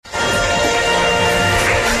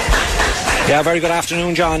Yeah, very good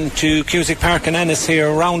afternoon, John, to Cusick Park and Ennis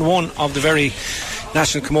here. Round one of the very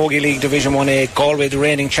National Camogie League Division 1A. Galway, the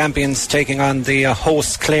reigning champions, taking on the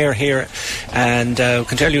hosts Clare here. And I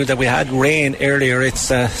can tell you that we had rain earlier. It's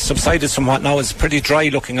subsided somewhat now. It's pretty dry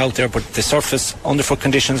looking out there, but the surface underfoot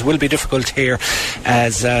conditions will be difficult here.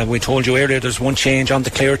 As we told you earlier, there's one change on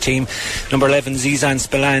the Clare team. Number 11 Zizan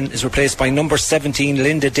Spillane is replaced by number 17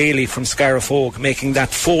 Linda Daly from Scariff, making that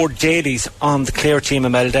 4 Dalys on the Clare team,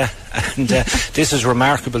 Imelda. And this is a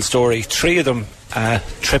remarkable story. 3 of them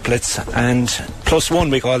triplets, and plus 1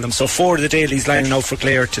 we call them, so 4 of the Dalys lining out for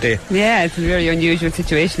Clare today. Yeah, it's a very unusual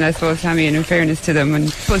situation, I suppose, Tammy, and in fairness to them. And I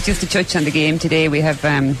suppose just to touch on the game today, we have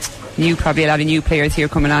probably a lot of new players here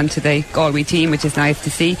coming on to the Galway team, which is nice to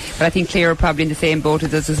see. But I think Clare are probably in the same boat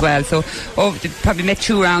as us as well. So they probably met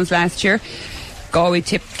 2 rounds last year. Galway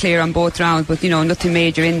tipped Clare on both rounds, but nothing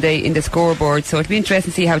major in the scoreboard. So it'll be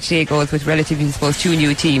interesting to see how today goes with relatively, I suppose, 2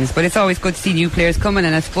 new teams. But it's always good to see new players coming,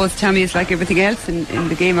 and I suppose, Tammy, it's like everything else in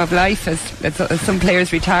the game of life. As some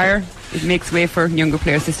players retire, it makes way for younger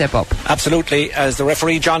players to step up. Absolutely. As the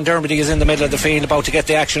referee John Dermody is in the middle of the field about to get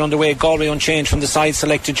the action underway, Galway unchanged from the side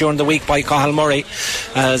selected during the week by Cathal Murray,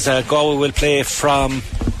 as Galway will play from...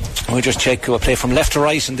 We'll just check. We'll play from left to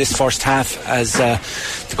right in this first half, as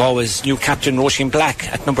the Galway's new captain Roisin Black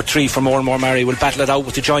at number 3 for Moore Mary will battle it out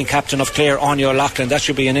with the joint captain of Clare, Anya O'Loughlin. That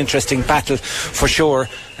should be an interesting battle for sure.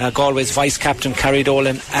 Galway's vice captain Carrie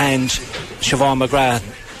Dolan and Siobhan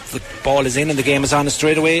McGrath. The ball is in and the game is on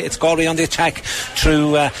straight away. It's Galway on the attack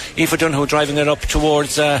through Aoife Donoghue, driving it up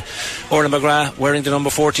towards Orla McGrath, wearing the number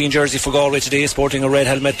 14 jersey for Galway today, sporting a red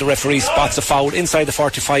helmet. The referee spots a foul inside the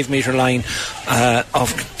 45 metre line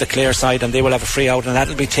of the Clare side, and they will have a free out, and that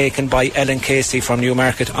will be taken by Ellen Casey from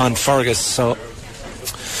Newmarket on Fergus. So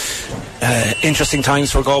interesting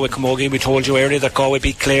times for Galway Camogie. We told you earlier that Galway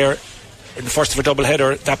beat Clare in the first of a double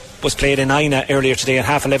header that was played in Ina earlier today, and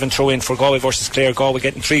 11:30 throw in for Galway versus Clare. Galway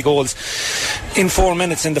getting 3 goals in 4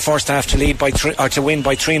 minutes in the first half to lead by to win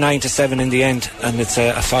by 3-9 to 7 in the end, and it's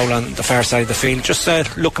a foul on the far side of the field. Just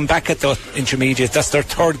looking back at the Intermediate, that's their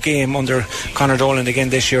 3rd game under Conor Dolan again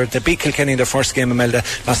this year. They beat Kilkenny in their first game, Imelda,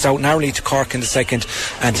 lost out narrowly to Cork in the second,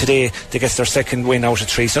 and today they get their 2nd win out of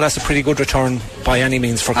 3, so that's a pretty good return by any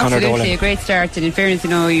means for Conor Dolan. Absolutely, a great start, and in fairness,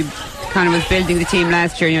 he kind of was building the team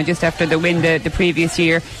last year, just after the win the previous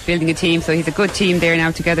year, building a team, so he's a good team there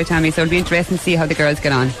now together, Tammy, so it'll be interesting to see how the girls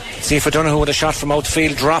get on. See if Donoghue with a shot from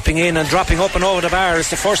outfield, dropping in and dropping up and over the bar. It's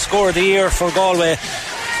the first score of the year for Galway,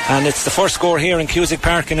 and it's the first score here in Cusick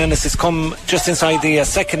Park in Ennis. It's come just inside the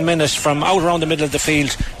 2nd minute from out around the middle of the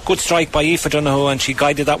field. Good strike by Aoife Donoghue, and she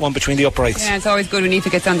guided that one between the uprights. Yeah, it's always good when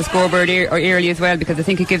Aoife gets on the scoreboard early as well, because I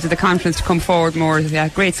think it gives her the confidence to come forward more. Yeah,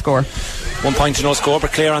 great score. 1 point to no score,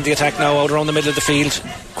 but Clare on the attack now out around the middle of the field.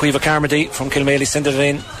 Cueva Carmody from Kilmaley sending it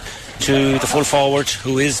in to the full forward,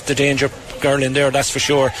 who is the danger girl in there, that's for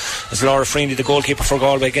sure, as Laura Freeney, the goalkeeper for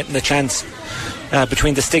Galway, getting the chance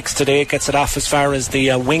between the sticks today. Gets it off as far as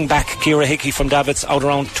the wing back Ciara Hickey from Davitts, out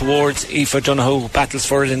around towards Aoife Donoghue, battles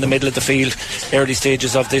for it in the middle of the field. Early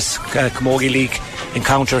stages of this Camogie League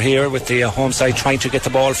encounter here, with the home side trying to get the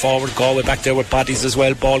ball forward. Galway back there with bodies as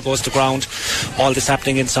well. Ball goes to ground. All this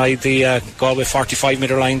happening inside the Galway 45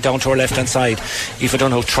 metre line down to our left hand side. Aoife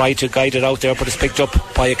Donoghue tried to guide it out there, but it's picked up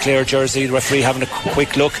by a Clare jersey. The referee having a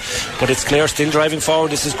quick look, but it's Clare still driving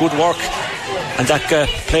forward. This is good work, and that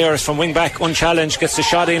player is from wing back unchallenged, gets the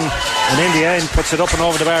shot in, and in the end puts it up and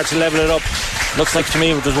over the bar to level it up. Looks like to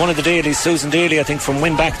me there's one of the Dalys, Susan Daly, I think, from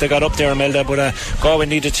wing back that got up there, Imelda, but Galway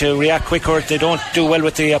needed to react quicker. They don't do well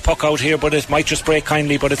with the puck out here, but it might just break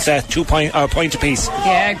kindly, but it's a 2 point apiece.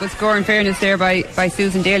 Yeah, good score in fairness there by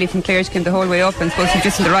Susan Daly from Clare. She came the whole way up and supposed to be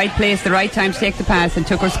just in the right place, the right time to take the pass, and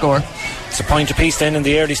took her score. It's a point apiece then in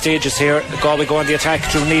the early stages here. Galway go on the attack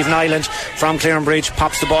through Neven Island from Clarenbridge,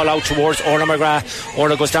 pops the ball out towards Orla McGrath.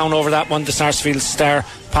 Orla goes down over that one, the Sarsfield star.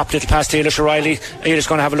 Popped it past Ailish O'Reilly. Ailish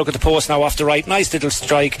going to have a look at the post now off the right. Nice little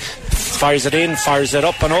strike. Fires it in, fires it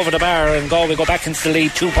up and over the bar, and Galway go back into the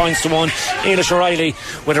lead 2 points to 1. Ailish O'Reilly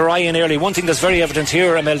with her eye in early. One thing that's very evident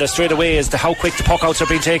here, Imelda, straight away, is how quick the puck outs are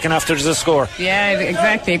being taken after there's a score. Yeah,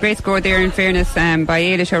 exactly. A great score there in fairness by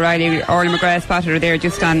Ailish O'Reilly. Orla McGrath spotted her there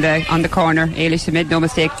just on the corner. Ailish made no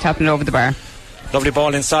mistake tapping it over the bar. Lovely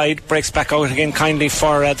ball inside, breaks back out again kindly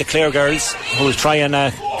for the Clare girls, who will try and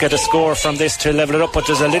get a score from this to level it up, but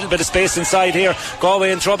there's a little bit of space inside here.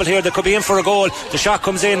 Galway in trouble here, they could be in for a goal. The shot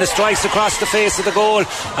comes in, it strikes across the face of the goal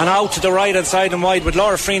and out to the right hand side and wide, with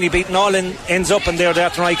Laura Freeney beating all in, ends up in there,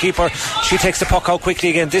 the right keeper. She takes the puck out quickly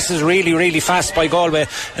again. This is really, really fast by Galway.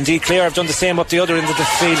 Indeed, Clare have done the same up the other end of the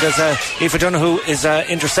field, as Aoife Donoghue is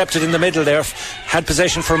intercepted in the middle there. Had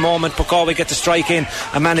possession for a moment, but Galway get the strike in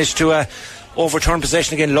and managed to overturn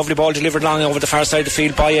possession again. Lovely ball delivered long over the far side of the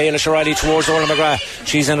field by Ailish O'Reilly towards Orla McGrath.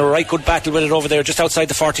 She's in a right good battle with it over there, just outside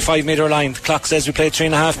the 45 metre line. The clock says we played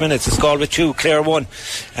 3.5 minutes. It's Galway 2, Clare 1.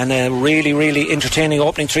 And a really entertaining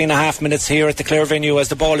opening 3.5 minutes here at the Clare venue as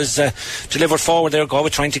the ball is delivered forward there. Galway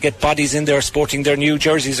trying to get bodies in there, sporting their new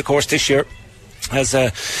jerseys, of course, this year. As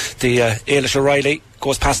the Ailish O'Reilly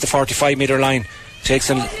goes past the 45 metre line, takes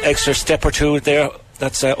an extra step or two there.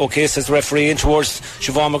 That's okay, says the referee, in towards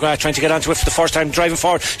Siobhan McGrath, trying to get onto it for the first time, driving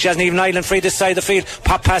forward. She has Niamh Nyland free this side of the field.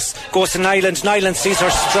 Pop pass goes to Nyland. Nyland sees her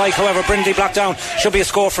strike, however, Brindley blocked down. Should be a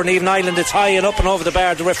score for Niamh Nyland. It's high and up and over the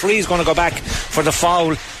bar. The referee's going to go back for the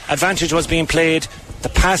foul. Advantage was being played. The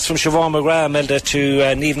pass from Siobhan McGrath, Imelda, to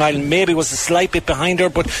Niamh Nyland maybe was a slight bit behind her,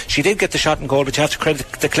 but she did get the shot and goal. But you have to credit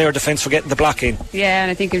the Clare defence for getting the block in. Yeah, and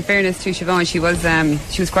I think in fairness to Siobhan,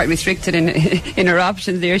 she was quite restricted in her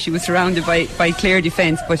options there. She was surrounded by Clare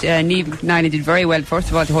defence, but Niamh Nyland did very well, first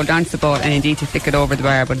of all, to hold on to the ball and indeed to flick it over the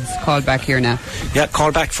bar. But it's called back here now. Yeah,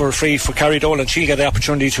 called back for a free for Carrie Dolan. She'll get the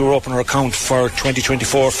opportunity to open her account for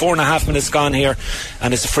 2024. 4.5 minutes gone here,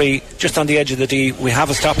 and it's a free just on the edge of the D. We have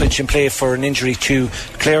a stoppage in play for an injury to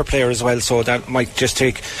Clare player as well, so that might just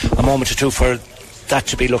take a moment or two for that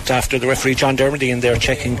to be looked after. The referee John Dermody in there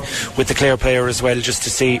checking with the Clare player as well, just to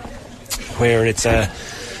see where it's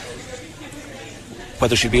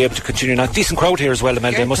whether she'll be able to continue. Now, decent crowd here as well,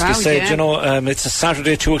 Imelda, must be said. You know, it's a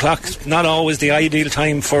Saturday 2 o'clock, not always the ideal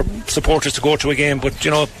time for supporters to go to a game, but you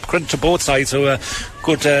know, credit to both sides. So a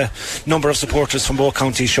good number of supporters from both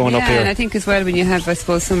counties showing up here. And I think as well, when you have, I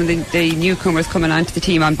suppose, some of the newcomers coming onto the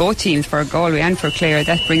team on both teams, for Galway and for Clare,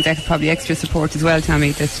 that brings probably extra support as well,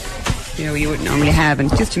 Tommy, that you wouldn't normally have.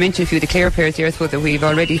 And just to mention a few of the Clare players here, I suppose that we've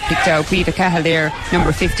already picked out. Caoimhe Cahill there,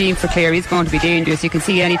 number 15 for Clare, is going to be dangerous. You can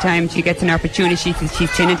see any time she gets an opportunity,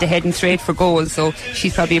 she's tending to heading straight for goals, so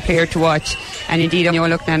she's probably a player to watch. And indeed, I'm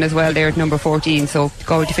looking at as well there at number 14, so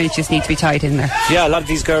Galway defence just needs to be tight in there. Yeah, a lot of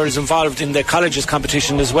these girls involved in the colleges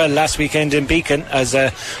competition as well last weekend in Beacon, as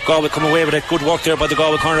Galway come away with it. Good work there by the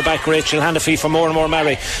Galway cornerback Rachel Handafee for more and more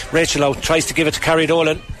Mary. Rachel out, tries to give it to Carrie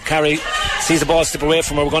Dolan. Carrie sees the ball slip away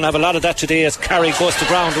from her. We're going to have a lot of that today as Carrie goes to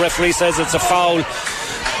ground. The referee says it's a foul.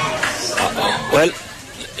 Well,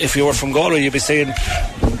 if you were from Galway, you'd be saying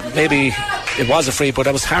maybe it was a free, but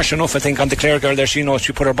that was harsh enough, I think, on the Clare girl there. She knows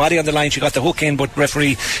she put her body on the line, she got the hook in, but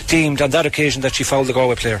referee deemed on that occasion that she fouled the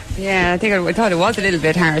Galway player. Yeah, I thought it was a little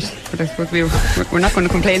bit harsh, but I suppose we're not going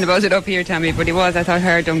to complain about it up here, Tommy, but it was, I thought,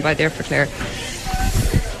 hard done by there for Clare.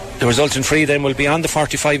 The resulting free then will be on the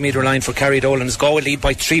 45 metre line for Carrie Dolan as Galway lead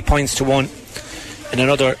by 3 points to 1 in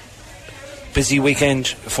another busy weekend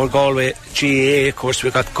for Galway GAA. Of course,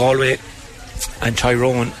 we've got Galway and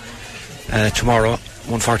Tyrone tomorrow,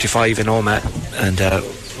 1:45 in Omagh,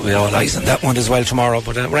 and we all eyes on that one as well tomorrow.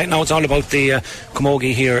 But right now it's all about the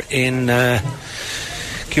Camogie here in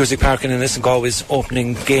Cusack Park in Ennis, Galway's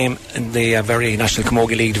opening game in the very National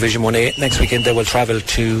Camogie League Division 1A. Next weekend they will travel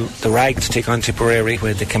to the Rag to take on Tipperary,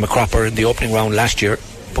 where they came a cropper in the opening round last year.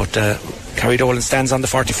 But Carrie Dolan stands on the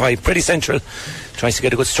 45, pretty central, tries to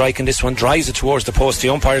get a good strike in this one, drives it towards the post. The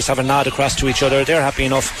umpires have a nod across to each other, they're happy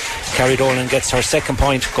enough. Carrie Dolan gets her second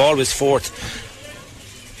point, Galway's fourth,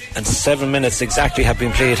 and 7 minutes exactly have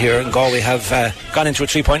been played here, and Galway have gone into a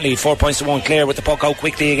 3-point lead, 4 points to 1. Clare with the puck out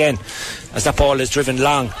quickly again as that ball is driven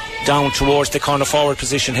long down towards the corner forward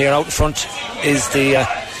position here. Out in front is the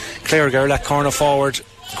Clare girl at corner forward,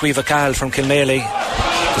 Caoimhe Cahill from Kilmaley.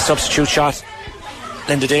 The substitute shot,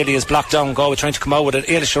 Linda Daly, is blocked down. Galway trying to come out with it.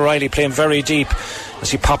 Ailish O'Reilly playing very deep as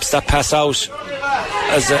he pops that pass out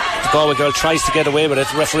as the Galway girl tries to get away with it.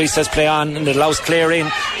 The referee says play on, and it allows Clare in.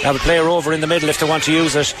 They have a player over in the middle if they want to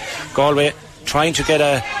use it. Galway trying to get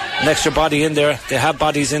an extra body in there. They have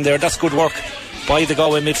bodies in there. That's good work by the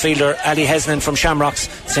Galway midfielder Ali Hesnan from Shamrocks.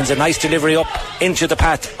 Sends a nice delivery up into the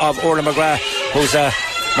path of Orla McGrath, who's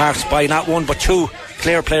marked by not one but two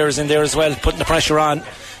Clare players in there as well, putting the pressure on.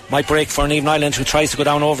 Might break for Niamh Nyland, who tries to go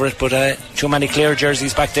down over it, but too many Clare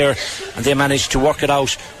jerseys back there, and they managed to work it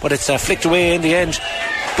out. But it's flicked away in the end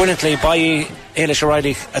brilliantly by Ailish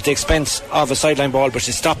O'Reilly at the expense of a sideline ball, but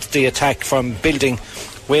she stopped the attack from building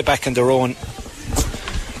way back in their own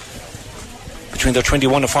between their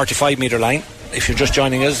 21 and 45 metre line. If you're just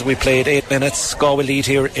joining us, we played 8 minutes. Galway lead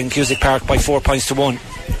here in Cusack Park by 4 points to 1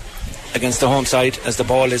 against the home side, as the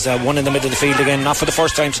ball is one in the middle of the field again, not for the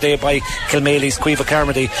first time today by Kilmaley's Caoimhe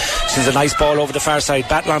Carmody. Sends a nice ball over the far side,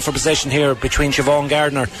 battle on for possession here between Siobhan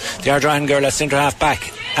Gardner, the Ardrahan girl at centre half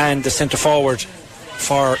back, and the centre forward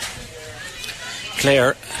for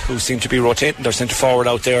Clare, who seem to be rotating their centre forward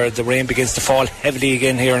out there. The rain begins to fall heavily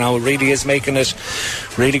again here now. It really is making it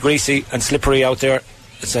really greasy and slippery out there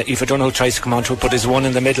It's Aoife Donoghue tries to come onto it, but there's one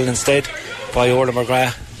in the middle instead by Orla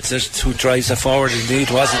McGrath. It's it who drives it forward. Indeed,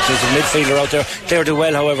 wasn't. There's a midfielder out there. Clare do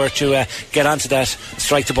well, however, to get onto that,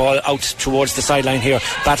 strike the ball out towards the sideline here.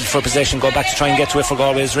 Battle for possession, go back to try and get to it for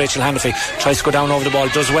Galway. As Rachel Hannafy tries to go down over the ball,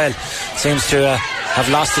 does well. Seems to have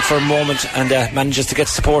lost it for a moment and manages to get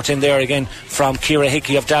support in there again from Ciara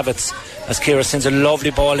Hickey of Davitts. As Ciara sends a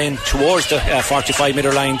lovely ball in towards the 45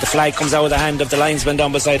 metre line. The flag comes out of the hand of the linesman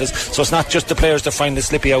down beside us, so it's not just the players that find the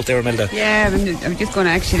slippy out there, Imelda. Yeah, I'm just going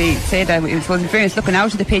to actually say that it was in fairness, looking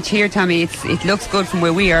out of the pitch here, Tommy, it looks good from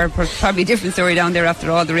where we are. Probably a different story down there after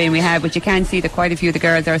all the rain we had, but you can see that quite a few of the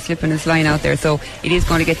girls are slipping and sliding out there, so it is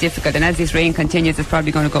going to get difficult, and as this rain continues it's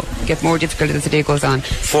probably going to get more difficult as the day goes on.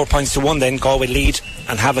 4 points to 1 then. Galway lead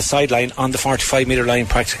and have a sideline on the 45 metre line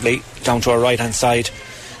practically down to our right hand side.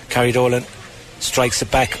 Carrie Dolan strikes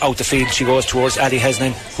it back out the field. She goes towards Ali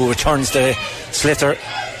Hesnan, who returns the sliotar,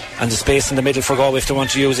 and the space in the middle for Galway if they want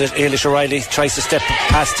to use it. Ailish O'Reilly tries to step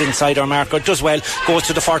past inside our marker, does well, goes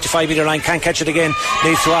to the 45 metre line, can't catch it again,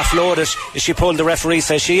 needs to offload it. Is she pulled? The referee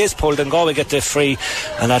says she is pulled, and Galway get the free,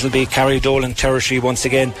 and that'll be Carrie Dolan territory once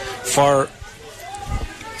again for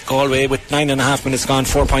Galway with 9.5 minutes gone.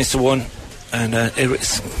 4 points to 1, and it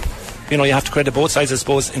was, you know, you have to credit both sides, I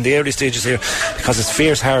suppose, in the early stages here, because it's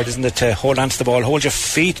fierce hard, isn't it, to hold on to the ball, hold your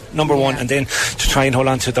feet, number one, and then to try and hold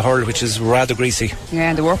on to the hurl, which is rather greasy. Yeah,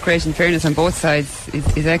 and the work rate, in fairness, on both sides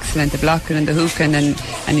is excellent. The blocking and the hooking,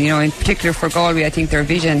 and you know, in particular for Galway, I think their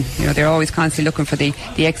vision, you know, they're always constantly looking for the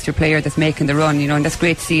extra player that's making the run, you know, and that's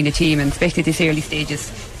great to see in the team, and especially these early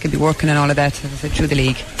stages, can be working on all of that, as I said, through the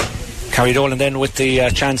league. Carrie Dolan then with the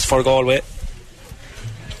chance for Galway,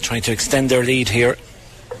 trying to extend their lead here.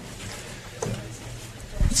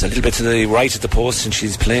 It's a little bit to the right of the post, and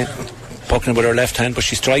she's playing bucking with her left hand, but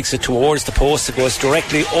she strikes it towards the post. It goes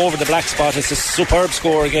directly over the black spot. It's a superb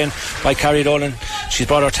score again by Carrie Dolan. She's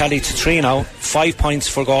brought her tally to 3 now. 5 points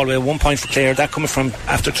for Galway, 1 point for Clare. That coming from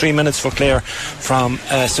after 3 minutes for Clare from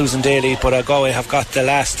Susan Daly, but Galway have got the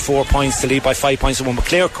last 4 points to lead by 5 points to 1. But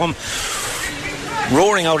Clare come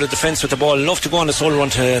roaring out of defence with the ball. Love to go on the sole run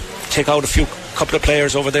to take out a couple of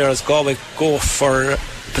players over there as Galway go for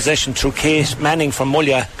possession through Kate Manning from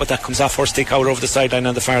Mullia, but that comes off her stick out over the sideline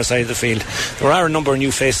on the far side of the field. There are a number of new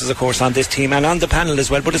faces, of course, on this team and on the panel as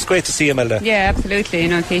well, but it's great to see Imelda. Yeah, absolutely. You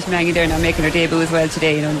know, Kate Manning there now making her debut as well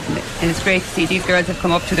today, you know, and it's great to see these girls have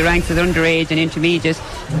come up to the ranks as underage and intermediate,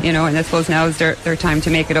 you know, and I suppose now is their time to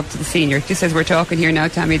make it up to the senior. Just as we're talking here now,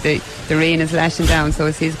 Tommy, the rain is lashing down, so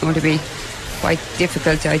it is going to be quite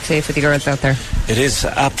difficult, I'd say, for the girls out there. It is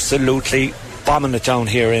absolutely bombing it down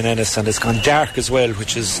here in Ennis, and it's gone dark as well,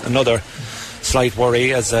 which is another slight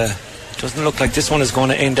worry, as it doesn't look like this one is going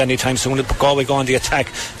to end anytime soon. Galway go on the attack,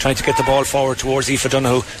 trying to get the ball forward towards Aoife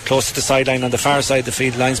Donoghue, close to the sideline on the far side of the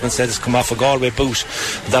field. Linesman said it's come off a Galway boot.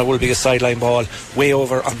 That will be a sideline ball way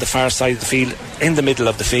over on the far side of the field, in the middle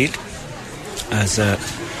of the field, as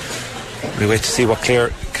we wait to see what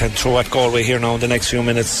Clare can throw at Galway here now in the next few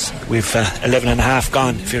minutes. We've 11.5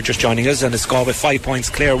 gone if you're just joining us, and it's Galway 5 points,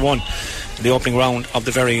 Clare 1 in the opening round of the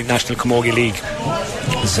very National Camogie League.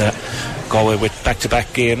 It's Galway with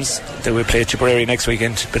back-to-back games. They will play Tipperary next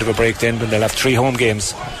weekend, bit of a break then, but they'll have 3 home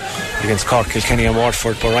games against Cork, Kilkenny and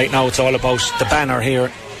Waterford. But right now it's all about the banner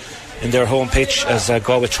here in their home pitch, as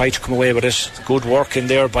Galway try to come away with it. Good work in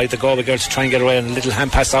there by the Galway girls to try and get away, and a little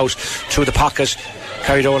hand pass out through the pocket.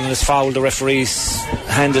 Carrie Dolan is fouled. The referee's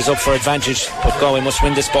hand is up for advantage, but Galway must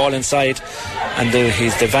win this ball inside, and the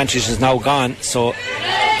advantage is now gone. So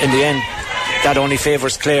in the end, that only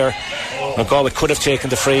favours Clare. But Galway could have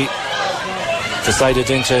taken the free, decided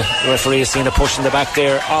into the referee has seen a push in the back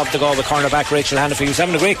there of the Galway cornerback Rachel Hannafy, who's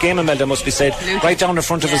having a great game, Imelda, must be said. Right down in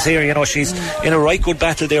front of us here, you know, she's in a right good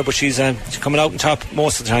battle there, but she's coming out on top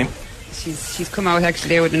most of the time. She's come out actually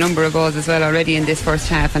there with a number of goals as well already in this first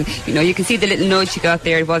half, and you know, you can see the little nudge she got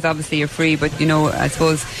there. It was obviously a free, but you know, I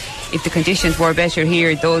suppose if the conditions were better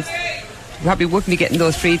here, those probably wouldn't be getting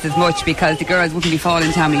those frees as much, because the girls wouldn't be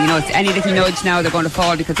falling, Tommy. You know, it's any little nudge now they're going to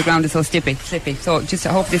fall because the ground is so slippy. So just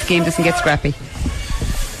I hope this game doesn't get scrappy.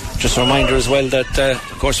 Just a reminder as well that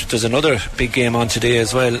of course there's another big game on today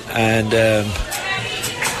as well, and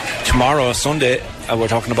tomorrow, Sunday, we're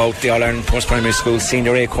talking about the All-Ireland Post-Primary School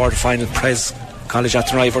Senior A quarter-final. Pres College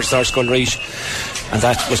Athenry versus Arscoil Reach, and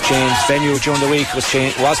that was changed. Venue during the week was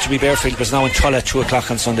to be Bearfield, but it's now in Tulla at 2 o'clock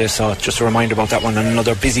on Sunday. So just a reminder about that one, and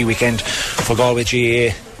another busy weekend for Galway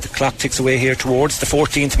GAA. The clock ticks away here towards the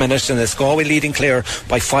 14th minute, and it's Galway leading Clare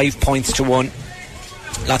by 5 points to 1.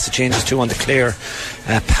 Lots of changes too on the Clare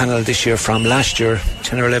panel this year from last year.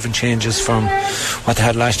 10 or 11 changes from what they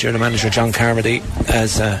had last year. The manager John Carmody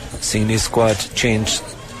has seen his squad change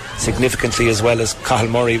significantly, as well as Cathal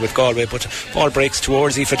Murray with Galway. But ball breaks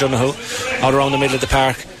towards Aoife Donoghue out around the middle of the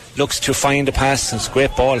park. Looks to find a pass, and it's a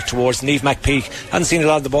great ball towards Niamh McPeak. Hasn't seen a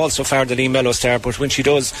lot of the ball so far, the Lee Mellow star, but when she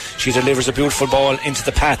does, she delivers a beautiful ball into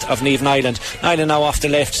the path of Niamh Nyland. Nyland now off the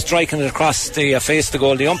left, striking it across the face of the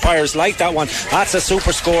goal. The umpires like that one. That's a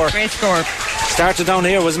super score. Great score. Started down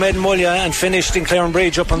here, was made in Mullia and finished in Clare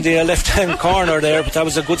Bridge up on the left hand corner there, but that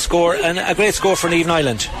was a good score and a great score for Niamh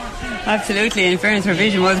Nyland. Absolutely, and in fairness, her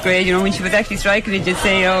vision was great. You know, when she was actually striking it, just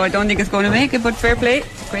say, I don't think it's going to make it, but fair play.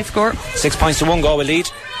 Great score. 6 points to 1 Galway lead.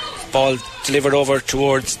 Ball delivered over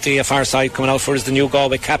towards the far side. Coming out for is the new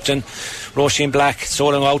Galway captain, Roisin Black,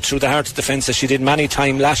 soloing out through the heart of defence, as she did many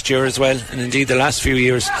times last year as well, and indeed the last few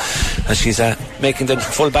years, as she's making the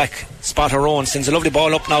full back spot her own. Sends a lovely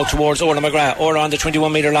ball up now towards Orla McGrath. Orla on the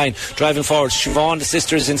 21 metre line, driving forward. Siobhan, the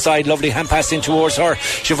sister, is inside. Lovely hand pass in towards her.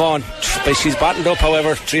 Siobhan, she's battled up,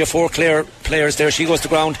 however. 3 or 4 Clare players there. She goes to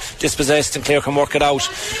ground, dispossessed, and Clare can work it out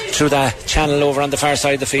through the channel over on the far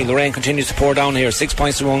side of the field. The rain continues to pour down here. 6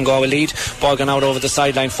 points to 1 Galway lead. Ball gone out over the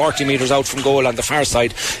sideline, 40 metres out from goal on the far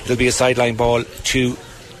side. It'll be a sideline ball to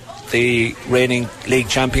the reigning league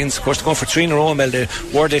champions. Of course, they're going for 3 in a row, Imelda.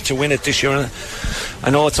 Were they to win it this year? I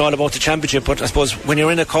know it's all about the championship, but I suppose when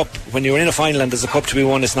you're in a cup, when you're in a final and there's a cup to be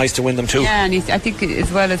won, it's nice to win them too. Yeah, and I think as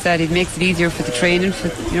well as that, it makes it easier for the training.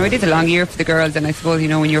 It is a long year for the girls, and I suppose,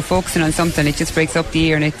 when you're focusing on something, it just breaks up the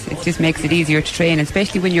year, and it just makes it easier to train,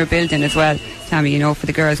 especially when you're building as well, Tammy, for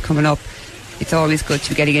the girls coming up. It's always good to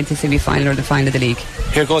be getting into semi-final or the final of the league.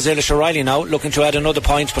 Here goes Eilish O'Reilly now, looking to add another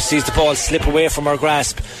point, but sees the ball slip away from her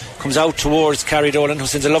grasp. Comes out towards Carrie Dolan, who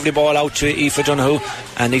sends a lovely ball out to Aoife Donoghue,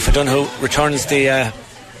 and Aoife Donoghue returns the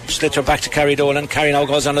slitter back to Carrie Dolan. Carrie now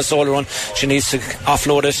goes on a solo run. She needs to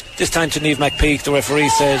offload it, this time to Niamh McPeak. The referee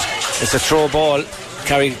says it's a throw ball.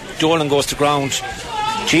 Carrie Dolan goes to ground.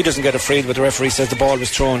 She doesn't get a free, but the referee says the ball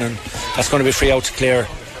was thrown, and that's going to be free out to Clare.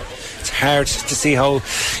 It's hard to see how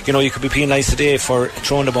you could be penalised today for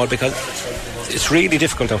throwing the ball, because it's really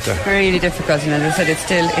difficult out there. Really difficult, and as I said,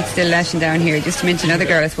 it's still lashing down here. Just to mention another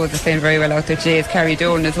girl I suppose is playing very well out there today is Carrie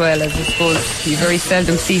Dolan as well, as I suppose you very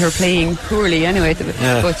seldom see her playing poorly anyway,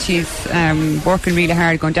 but she's working really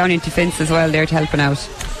hard, going down into fence as well there to helping out.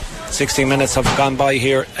 16 minutes have gone by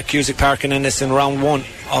here at Cusack Park in Ennis in round 1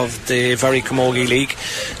 of the very Camogie League.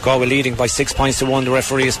 Galway leading by 6 points to 1. The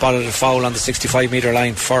referee has spotted a foul on the 65 metre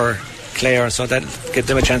line for Clare, so that'll give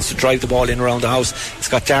them a chance to drive the ball in around the house. It's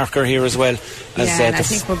got darker here as well. And I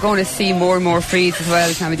think we're going to see more and more frees as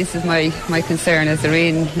well, Tommy. This is my concern, as the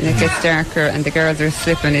rain and it gets darker and the girls are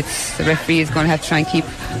slipping. The referee is going to have to try and keep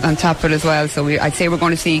on top of it as well, so I'd say we're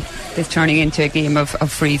going to see this turning into a game of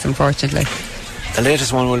frees, unfortunately. The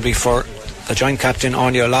latest one will be for the joint captain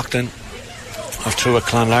Anya Loughlin of Truagh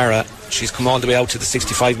Clonlara. She's come all the way out to the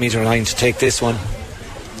 65 metre line to take this one.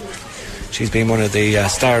 She's been one of the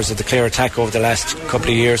stars of the Clare attack over the last couple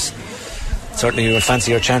of years. Certainly you will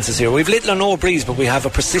fancy your chances here. We've little or no breeze, but we have a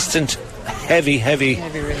persistent heavy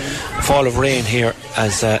fall of rain here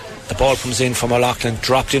as the ball comes in from O'Loughlin,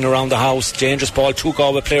 dropped in around the house. Dangerous ball. 2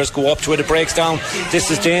 Galway players go up to it. It breaks down. This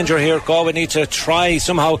is danger here. Galway need to try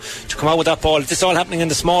somehow to come out with that ball. This is all happening in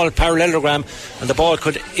the small parallelogram, and the ball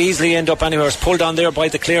could easily end up anywhere. It's pulled on there by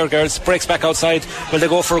the Clare girls. Breaks back outside. Will they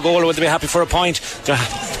go for a goal, or will they be happy for a point? They're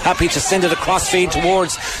happy to send it across field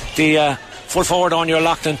towards the full forward on your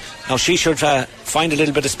Loughlin. Now she should find a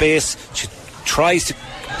little bit of space. She tries to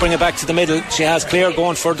bring it back to the middle. She has Clare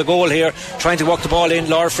going for the goal here, trying to walk the ball in.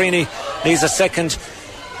 Laura Freeney needs a second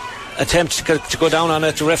attempt to go down on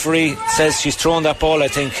it. The referee says she's thrown that ball. I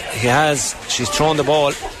think he has. She's thrown the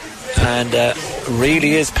ball, and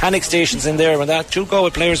really is panic stations in there when that 2 Galway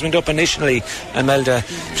players went up initially, Imelda,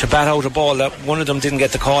 to bat out a ball that one of them didn't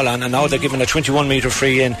get the call on, and now they're giving a 21 metre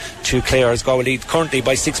free in to Clare, as Galway lead currently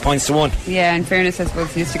by 6 points to 1. Yeah, in fairness, I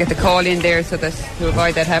suppose he used to get the call in there so that to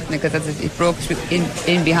avoid that happening, because it broke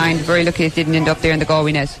in behind. Very lucky it didn't end up there in the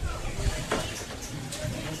Galway net.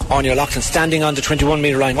 Anya Loughlin standing on the 21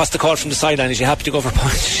 metre line. What's the call from the sideline? Is she happy to go for a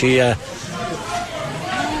point? She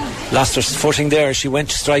lost her footing there. She went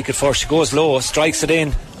to strike it first. She goes low, strikes it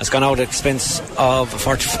in. It's gone out at expense of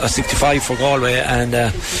 65 for Galway,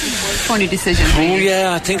 and funny decision.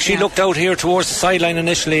 I think she looked out here towards the sideline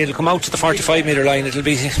initially. It'll come out to the 45 metre line. It'll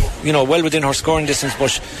be well within her scoring distance,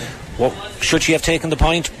 but should she have taken the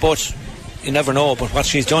point? But you never know. But what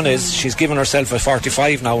she's done is she's given herself a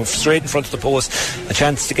 45 now, straight in front of the post, a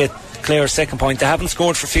chance to get Clare's second point. They haven't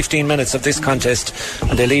scored for 15 minutes of this contest,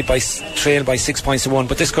 and they trail by 6 points to 1,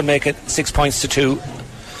 but this could make it 6 points to 2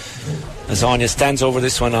 as Anya stands over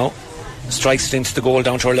this one now. strikes it into the goal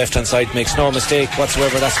down to her left hand side, makes no mistake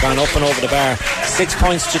whatsoever. That's gone up and over the bar. 6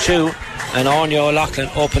 points to 2, and Anya O'Loughlin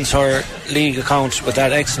opens her league account with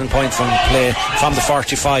that excellent point from play from the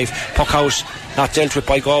 45. Puck out, not dealt with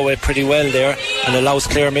by Galway pretty well there, and allows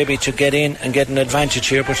Clare maybe to get in and get an advantage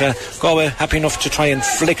here, but Galway happy enough to try and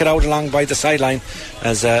flick it out along by the sideline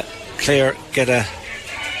as Clare get a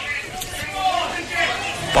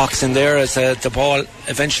box in there as the ball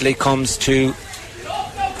eventually comes to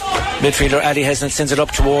midfielder Ali Hesnan, sends it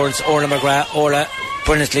up towards Orla McGrath. Orla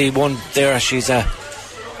brilliantly won there. She's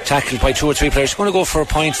tackled by 2 or 3 players. She's going to go for a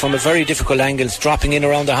point from a very difficult angle. It's dropping in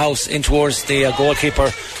around the house in towards the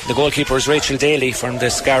goalkeeper. The goalkeeper is Rachel Daly from the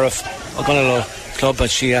Scariff O'Connell club, but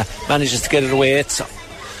she manages to get it away. It's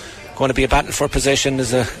going to be a battle for possession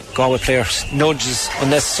as a Galway player nudges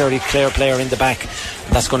unnecessarily Clare player in the back.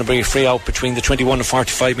 That's going to be a free out between the 21 and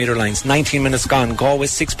 45 metre lines. 19 minutes gone. Galway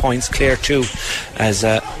 6 points, Clare 2, as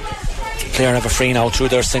Clare have a free now through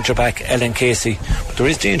their centre back Ellen Casey. But there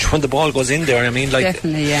is danger when the ball goes in there. I mean, like,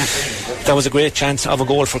 definitely, yeah. That was a great chance of a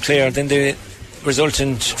goal for Clare. Then the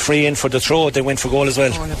resultant free in for the throw, they went for goal as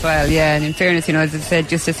well. Yeah, and in fairness, you know, as I said,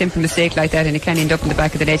 just a simple mistake like that and it can end up in the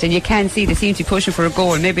back of the net, and you can see they seem to be pushing for a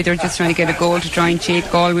goal. Maybe they're just trying to get a goal to try and cheat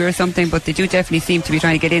Galway or something, but they do definitely seem to be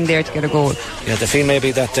trying to get in there to get a goal. Yeah, they feel maybe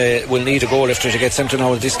that they will need a goal if they're to get something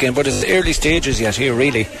out of this game, but it's early stages yet here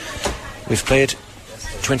really. We've played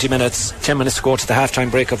 20 minutes, 10 minutes to go to the half-time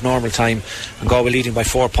break of normal time, and Galway leading by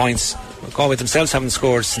 4 points. Galway themselves haven't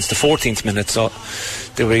scored since the 14th minute, so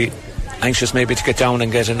they'll be anxious maybe to get down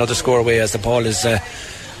and get another score away as the ball is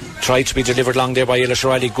tried to be delivered long there by Eilish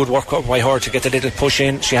O'Reilly. Good work by her to get the little push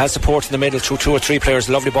in. She has support in the middle through 2 or 3 players.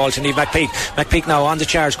 Lovely ball to Niamh McPeak. McPeak now on the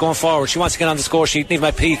charge going forward. She wants to get on the score sheet.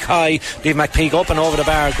 Niamh McPeak high. Niamh McPeak up and over the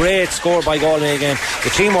bar. Great score by Galway again.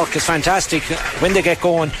 The teamwork is fantastic when they get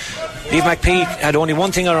going. Niamh McPeak had only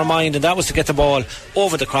one thing on her mind, and that was to get the ball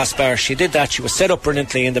over the crossbar. She did that. She was set up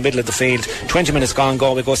brilliantly in the middle of the field. 20 minutes gone,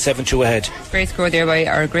 Galway goes 7-2 ahead. Great score there by,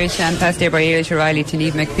 or great pass there by Eilish O'Reilly to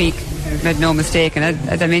Niamh McPeak. Made no mistake, and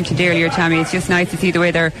as I mentioned earlier, Tommy, it's just nice to see the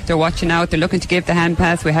way they're watching out. They're looking to give the hand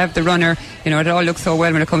pass. We have the runner. You know, it all looks so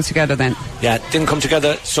well when it comes together then. Yeah, it didn't come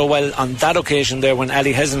together so well on that occasion there when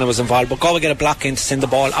Ali Hesnan was involved, but Galway get a block in to send the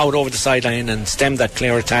ball out over the sideline and stem that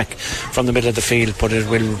Clare attack from the middle of the field, but it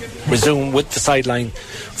will resume with the sideline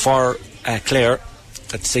for Clare.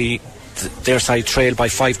 Let's see, their side trail by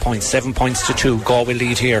 5 points, 7 points to 2. Galway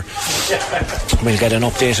lead here. We'll get an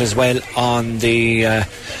update as well on the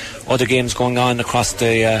other games going on across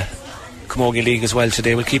the Camogie League as well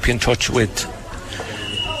today. We'll keep you in touch with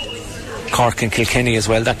Cork and Kilkenny as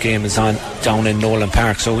well. That game is on down in Nolan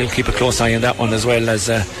Park, so we'll keep a close eye on that one as well as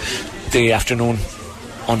the afternoon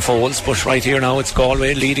unfolds. But right here now it's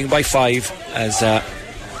Galway leading by 5 as they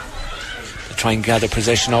try and gather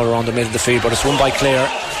possession all around the middle of the field, but it's won by Clare,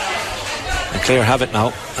 and Clare have it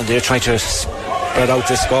now, and they're trying to spread out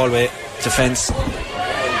this Galway defence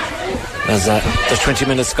as there's 20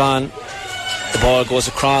 minutes gone. The ball goes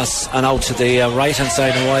across and out to the right hand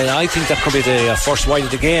side, and while I think that could be the first wide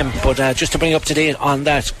of the game, but just to bring up to date on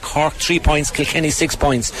that, Cork 3 points, Kilkenny 6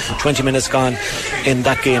 points, 20 minutes gone in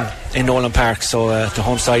that game in Nolan Park. So the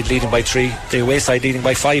home side leading by 3, the away side leading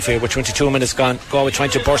by 5 here with 22 minutes gone. Galway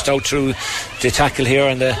trying to burst out through the tackle here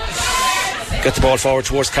and get the ball forward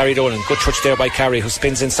towards Carrie Dolan. Good touch there by Carrie, who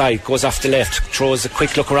spins inside, goes off the left, throws a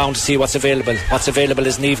quick look around to see what's available. What's available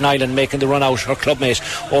is Niamh Nyland making the run out, her clubmate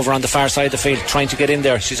over on the far side of the field, trying to get in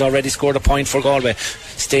there. She's already scored a point for Galway.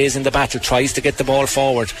 Stays in the battle, tries to get the ball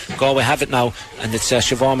forward. Galway have it now, and it's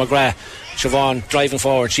Siobhan McGrath. Siobhan driving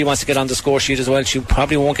forward. She wants to get on the score sheet as well. She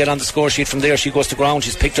probably won't get on the score sheet from there. She goes to ground.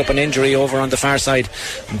 She's picked up an injury over on the far side,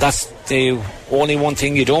 and that's the only one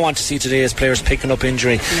thing you don't want to see today is players picking up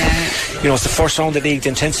injury. You know, it's the first round of the league. The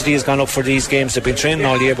intensity has gone up for these games. They've been training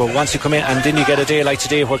all year, but once you come in and then you get a day like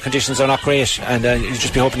today where conditions are not great, and you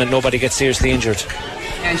just be hoping that nobody gets seriously injured.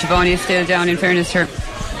 And Siobhan is still down, in fairness to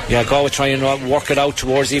her. Yeah, Galway try and work it out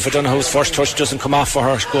towards Aoife Donoghue's first touch doesn't come off for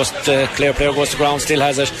her. The Clare player goes to ground, still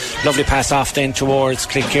has it. Lovely pass off then towards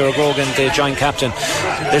Ciara Grogan, the joint captain.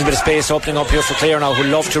 A little bit of space opening up here for Clare now, who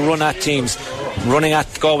love to run at teams. Running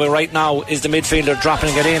at Galway right now is the midfielder,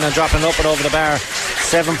 dropping it in and dropping up and over the bar.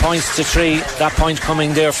 7 points to 3. That point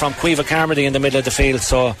coming there from Caoimhe Carmody in the middle of the field.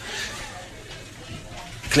 So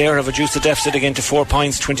Clare have reduced the deficit again to 4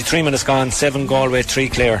 points. 23 minutes gone. 7 Galway, 3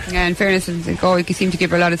 Clare. Yeah, in fairness, Galway seem to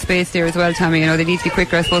give her a lot of space there as well, Tommy. You know, they need to be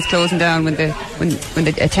quicker, I suppose, closing down when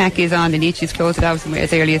the attack is on. They need to just close it out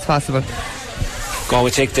as early as possible.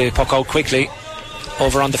 Galway take the puck out quickly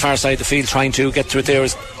over on the far side of the field, trying to get through it there,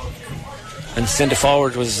 and send it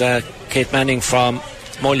forward was Kate Manning from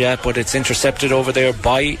Mulla, but it's intercepted over there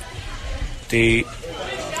by the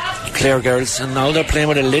Clare girls, and now they're playing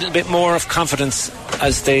with a little bit more of confidence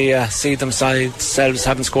as they see themselves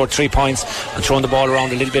having scored 3 points and throwing the ball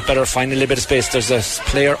around a little bit better, finding a little bit of space. There's a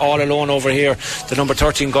player all alone over here, the number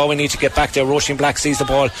 13 Galway need to get back there. Roisin Black sees the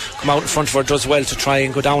ball come out in front of her, does well to try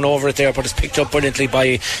and go down over it there, but it's picked up brilliantly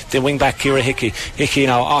by the wing back Ciara Hickey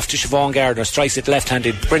now off to Siobhan Gardner, strikes it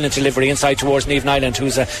left-handed, brilliant delivery inside towards Niamh Nyland,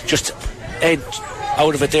 who's just edge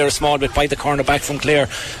out of it there a small bit by the corner back from Clare.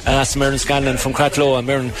 That's Mirren Scanlon from Cratloe, and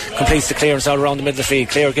Mirren completes the clearance out around the middle of the field.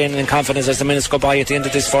 Clare gaining in confidence as the minutes go by at the end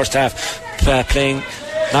of this first half, playing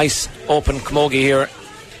nice open camogie here,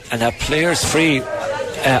 and players free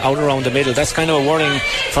out around the middle. That's kind of a worrying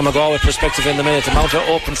from a Galway perspective in the minute. The amount of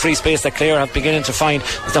open free space that Clare have beginning to find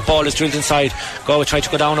as that ball is drilled inside. Galway tried to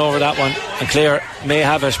go down over that one, and Clare may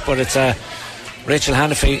have it, but it's Rachel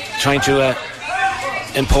Hannafy trying to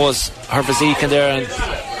impose her physique in there and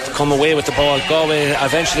come away with the ball. Galway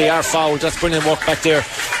eventually are fouled. That's brilliant work back there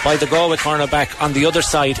by the Galway cornerback. On the other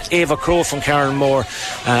side, Ava Crowe from Cairnmore.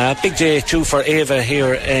 Big day too for Ava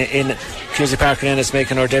here in Cusack Park Ennis,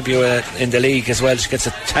 making her debut in the league as well. She gets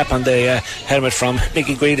a tap on the helmet from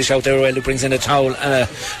Nicky Greedish out there, who brings in a towel and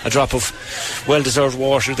a drop of well-deserved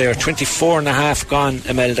water there. 24.5 gone,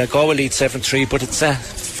 Imelda. Galway lead 7-3, but it's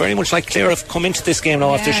very much like Clare have come into this game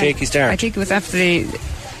now after a shaky start. I think it was after the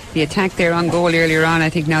attack there on goal earlier on. I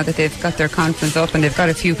think now that they've got their confidence up and they've got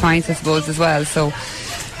a few points, I suppose, as well. So,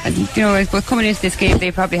 but coming into this game,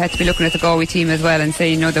 they probably had to be looking at the Galway team as well and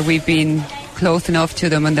saying, that we've been close enough to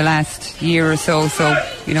them in the last year or so. So,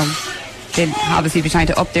 they'll obviously be trying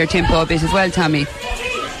to up their tempo a bit as well, Tommy.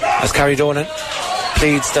 As Carrie Dolan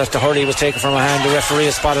pleads that the hurley was taken from her hand, the referee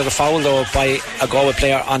has spotted a foul though by a Galway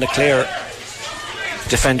player on a Clare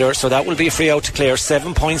defender, so that will be a free out to Clare.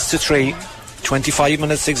 7 points to 3, 25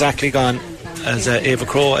 minutes exactly gone, as Ava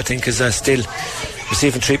Crowe I think is still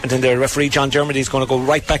receiving treatment in there. Referee John Dermody is going to go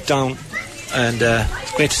right back down, and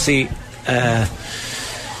it's great to see that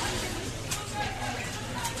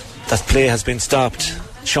play has been stopped.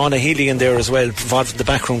 Shauna Healy in there as well, involved in the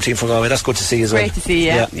backroom team for Galway. That's good to see as well. Great to see,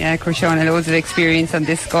 yeah. Of course, Shauna loads of experience on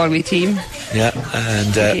this Galway team. Yeah,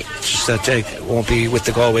 and just that won't be with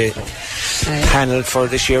the Galway panel for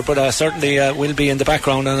this year, but certainly will be in the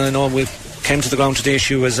background. And I know we came to the ground today.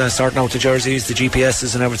 She was sorting out the jerseys, the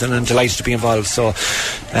GPSs and everything, and delighted to be involved. So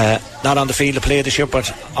not on the field to play this year,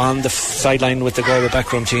 but on the sideline with the Galway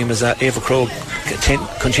backroom team, as Ava Crowe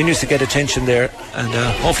continues to get attention there, and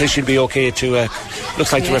hopefully she'll be okay too.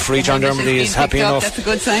 Looks like the referee John Dermody is happy enough. That's a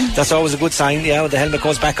good sign. That's always a good sign. Yeah, the helmet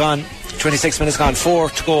goes back on. 26 minutes gone, 4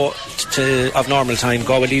 to go of normal time.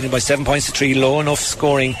 Galway leading by 7 points to 3. Low enough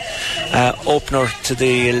scoring opener to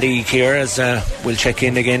the league here, as we'll check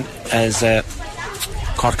in again as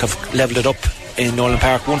Cork have levelled it up in Nolan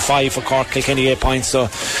Park. 1-5 for Cork, Kilkenny 8 points. So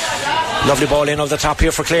lovely ball in over the top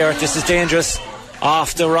here for Clare. This is dangerous.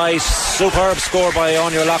 Off the right, superb score by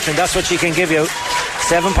Anya O'Loughlin. That's what she can give you.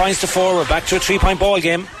 7 points to 4. We're back to a 3-point ball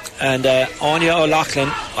game, and Anya O'Loughlin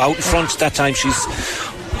out in front that time.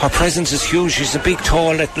 Her presence is huge. She's a big,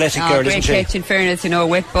 tall, athletic girl, isn't she? Great catch, in fairness.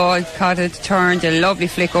 Wet ball, caught it, turned, a lovely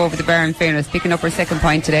flick over the bar, in fairness, picking up her 2nd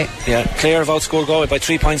point today. Yeah, Clare have outscored Galway by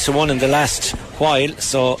 3 points to 1 in the last while,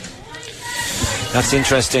 so that's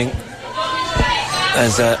interesting.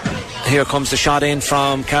 As here comes the shot in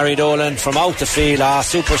from Carrie Dolan from out the field.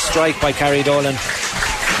 Super strike by Carrie Dolan,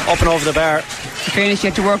 up and over the bar. In fairness, you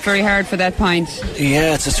had to work very hard for that point.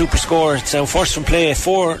 Yeah, it's a super score. It's a first from play,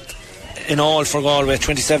 4 in all for Galway.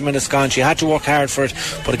 27 minutes gone. She had to work hard for it,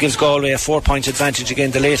 but it gives Galway a 4-point advantage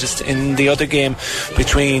again, the latest in the other game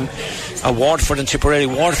between Waterford and Tipperary.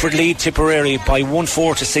 Waterford lead Tipperary by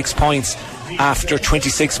 1-4 to 6 points after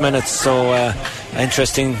 26 minutes. So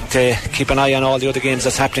interesting to keep an eye on all the other games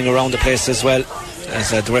that's happening around the place as well,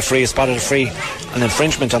 as the referee has spotted an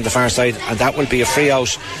infringement on the far side, and that will be a free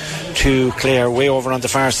out to Clare way over on the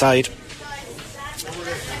far side.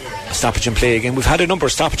 Stoppage in play again. We've had a number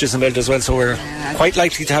of stoppages in Imelda as well, so we're quite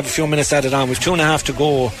likely to have a few minutes added on. We've 2.5 to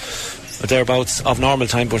go or thereabouts of normal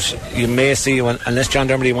time, but you may see, unless John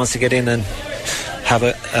Dermody wants to get in and have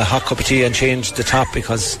a hot cup of tea and change the top,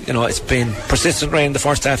 because it's been persistent rain in the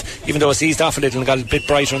first half, even though it's eased off a little and got a bit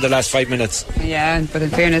brighter in the last 5 minutes. Yeah, but in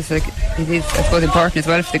fairness, it is, I suppose, important as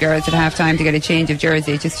well for the girls at half time to get a change of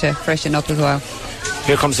jersey just to freshen up as well.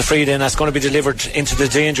 Here comes the free then. That's going to be delivered into the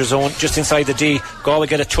danger zone just inside the D. Galway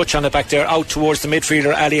get a touch on it back there, out towards the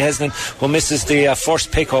midfielder Ali Hesnan, who misses the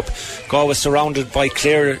first pick up. Galway surrounded by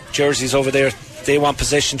Clare jerseys over there. They want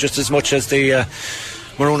possession just as much as the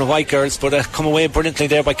maroon and white girls, but come away brilliantly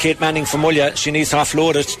there by Kate Manning from Mullia. She needs to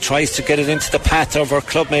offload it, tries to get it into the path of her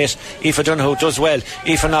clubmate Aoife Donoghue, does well.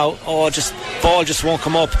 Aoife now, ball just won't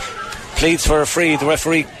come up. pleads for a free. The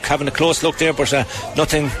referee having a close look there, but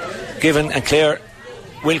nothing given, and Clare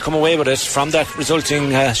will come away with it from that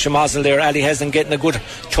resulting shemazel there. Ali Hesden getting a good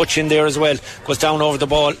touch in there as well, goes down over the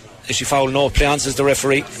ball. Is she fouled? No. Play answers the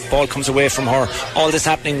referee. Ball comes away from her. All this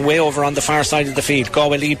happening way over on the far side of the field.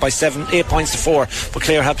 Galway lead by 8 points to 4, but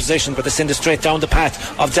Clare have possession, but they send it straight down the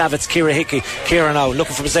path of Davids. Ciara Hickey. Ciara now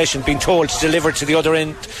looking for possession, being told to deliver to the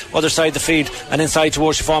other side of the field and inside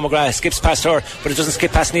towards Siobhan McGrath. Skips past her, but it doesn't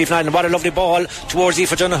skip past Niamh Nyland. What a lovely ball towards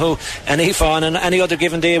Aoife Donoghue, and Aoife on any other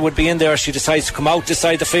given day would be in there. She decides to come out this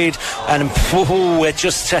side of the field, and it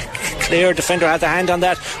just Clare defender had the hand on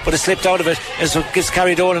that, but it slipped out of it. It gives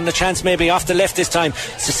Carrie Dolan the chance, maybe off the left this time,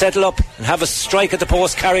 to settle up and have a strike at the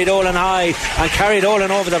post. Carrie Dolan high, and Carrie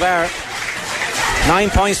Dolan over the bar. 9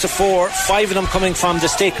 points to 4, 5 of them coming from the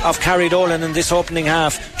stick of Carrie Dolan in this opening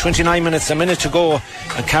half. 29 minutes, a minute to go,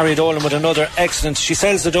 and Carrie Dolan with another excellent. She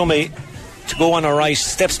sells the dummy to go on her right,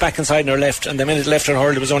 steps back inside on her left, and the minute left on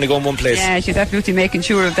her, it was only going one place. Yeah, she's absolutely making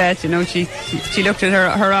sure of that. She looked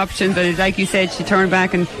at her options, and like you said, she turned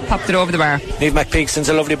back and popped it over the bar. Niamh McPeak sends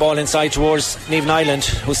a lovely ball inside towards Niamh Nyland,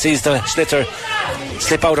 who sees the sliotar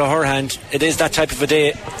slip out of her hand. It is that type of a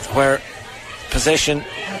day where possession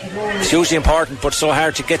is hugely important, but so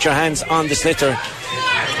hard to get your hands on the sliotar,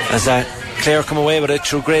 as Clare come away with it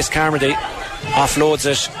through Grace Carmody. Offloads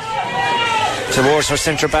it towards her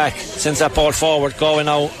centre back, sends that ball forward. Galway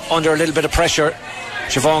now under a little bit of pressure.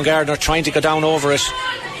 Siobhan Gardner trying to go down over it,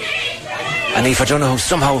 and Aoife Donoghue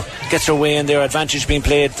somehow gets her way in there. Advantage being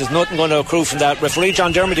played. There's nothing going to accrue from that. Referee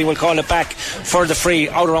John Dermody will call it back for the free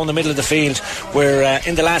out around the middle of the field, where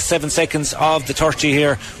in the last 7 seconds of the 30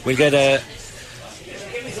 here we'll get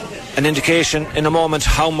an indication in a moment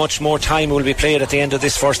how much more time will be played at the end of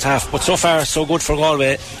this first half. But so far so good for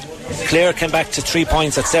Galway. Clare came back to 3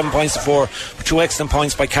 points at 7 points to 4, with 2 excellent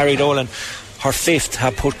points by Carrie Dolan. Her fifth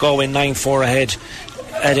have put Galway 9-4 ahead.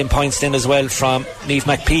 Adding points then as well from Niamh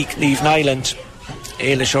McPeak, Niamh Nyland,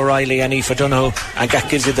 Ailish O'Reilly and Aoife Donoghue, and that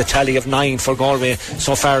gives you the tally of 9 for Galway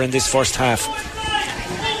so far in this first half.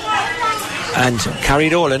 And Carrie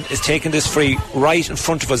Dolan is taking this free right in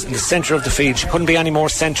front of us in the centre of the field. She couldn't be any more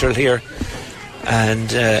central here,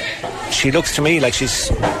 and she looks to me like she's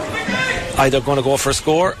either going to go for a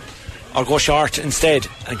score or go short instead,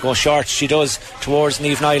 and go short she does towards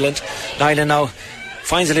Niamh Nyland. Nyland now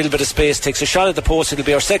finds a little bit of space, takes a shot at the post. It'll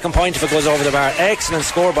be her second point if it goes over the bar. Excellent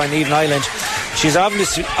score by Niamh Nyland. She's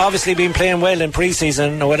obviously been playing well in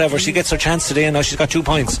pre-season or whatever. She gets her chance today, and now she's got 2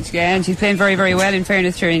 points. Yeah, and she's playing very, very well, in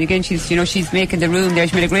fairness to her. And again, she's making the room there.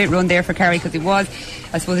 She made a great run there for Carrie, because it was,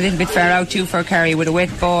 I suppose, a little bit far out too for Carrie with a wet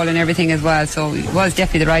ball and everything as well. So it was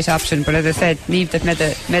definitely the right option. But as I said, Niamh that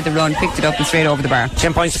made the run, picked it up and straight over the bar.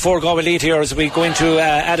 10 points to 4 Galway lead here as we go into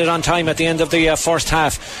added on time at the end of the first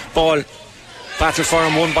half. Ball battle for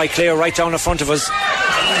him, won by Clare right down in front of us.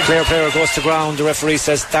 Clare player goes to ground. The referee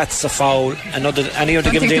says that's a foul. I don't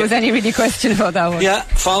think there was any really question about that one. Yeah,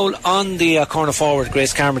 foul on the corner forward,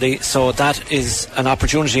 Grace Carmody. So that is an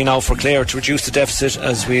opportunity now for Clare to reduce the deficit,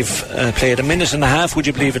 as we've played a minute and a half, would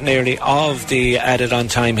you believe it, nearly, of the added on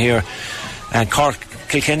time here. And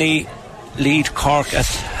Kilkenny lead Cork at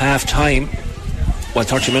half time. Well,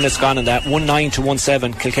 30 minutes gone in that. 1-9 to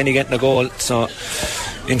 1-7. Kilkenny getting a goal. So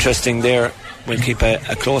interesting there. We'll keep a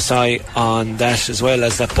close eye on that, as well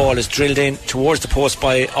as that ball is drilled in towards the post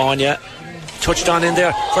by Anya. Touched on in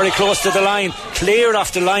there, very close to the line, cleared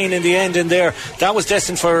off the line in the end in there. That was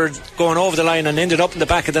destined for going over the line and ended up in the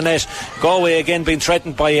back of the net. Galway again being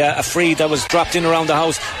threatened by a free that was dropped in around the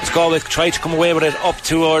house, as Galway tried to come away with it up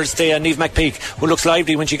towards the Niamh McPeak, who looks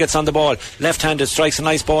lively when she gets on the ball. Left-handed, strikes a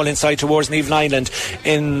nice ball inside towards Niamh Nyland,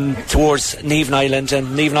 and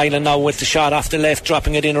Niamh Nyland now with the shot off the left,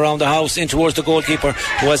 dropping it in around the house, in towards the goalkeeper,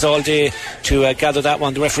 who has all day to gather that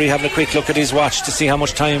one. The referee having a quick look at his watch to see how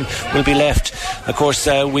much time will be left. Of course,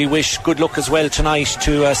 we wish good luck as well tonight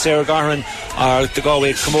to Sarah Garhan, the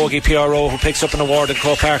Galway Camogie PRO, who picks up an award at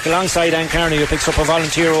Croke Park, alongside Anne Kearney, who picks up a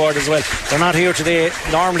volunteer award as well. They're not here today.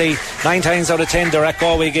 Normally 9 times out of 10 they're at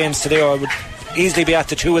Galway games today, or would easily be at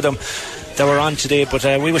the 2 of them that were on today, but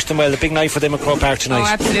we wish them well. A big night for them at Croke Park tonight. Oh,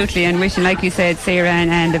 absolutely, and wishing, like you said, Sarah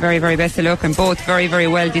and the very, very best of luck, and both very, very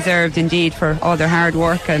well deserved indeed for all their hard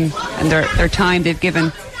work and their time they've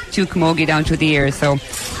given to Camogie down through the years. So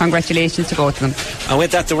congratulations to both of them. And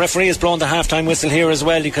with that, the referee has blown the half-time whistle here as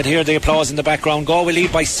well. You could hear the applause in the background. Galway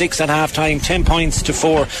lead by 6 at half-time, 10 points to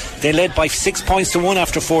 4. They led by 6 points to 1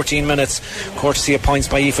 after 14 minutes. Courtesy of points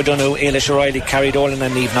by Aoife Donoghue, Eilish O'Reilly, Carrie Dolan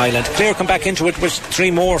and Niamh Nyland. Clare come back into it with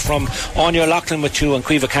 3 more from Anya Loughlin with 2 and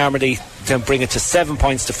Caoimhe Carmody to bring it to 7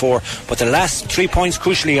 points to 4. But the last 3 points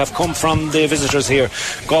crucially have come from the visitors here.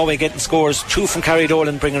 Galway getting scores, 2 from Carrie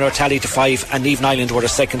Dolan bringing her tally to 5, and Niamh Nyland were the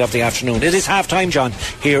second of the afternoon. It is half time, John,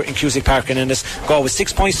 here in Cusack Park in Ennis. Galway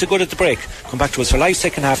 6 points to good at the break. Come back to us for live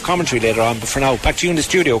second half commentary later on, but for now back to you in the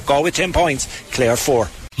studio. Galway 10 points, Clare 4.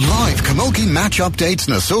 Live Camogie match updates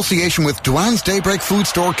in association with Dewane's Daybreak Food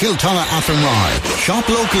Store, Kiltulla, Athenry. Shop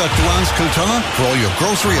local at Dewane's Kiltulla for all your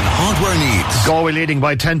grocery and hardware needs. Galway leading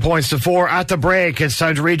by 10 points to 4 at the break. It's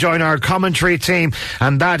time to rejoin our commentary team,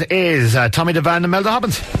 and that is Tommy Devane and Imelda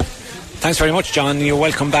Hobbins. Thanks very much, John. You're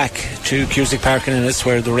welcome back to Cusack Park in Ennis,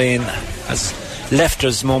 where the rain has left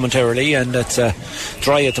us momentarily and it's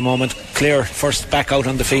dry at the moment. Clare first back out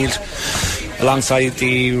on the field alongside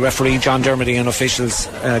the referee John Dermody and officials.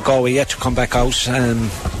 Galway yet to come back out.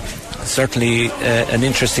 Certainly an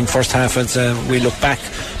interesting first half as we look back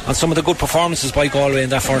on some of the good performances by Galway in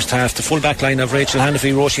that first half. The full back line of Rachel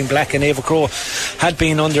Hanafy, Roisin Black and Ava Crowe had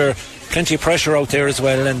been under plenty of pressure out there as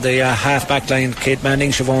well, and the half back line, Kate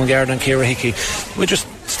Manning, Siobhan Gard and Ciara Hickey. We just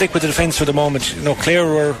stick with the defence for the moment. You know, Clare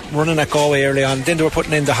were running at Galway early on, then they were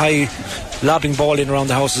putting in the high lobbing ball in around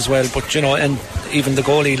the house as well, but you know, and even the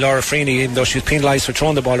goalie Laura Freeney, even though she was penalised for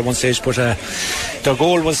throwing the ball at one stage, but their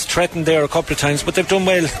goal was threatened there a couple of times, but they've done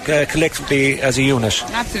well collectively as a unit.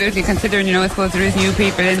 Absolutely, considering, you know, I suppose there is new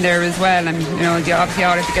people in there as well, and you know, you obviously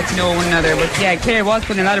all have to get to know one another, but yeah, Clare was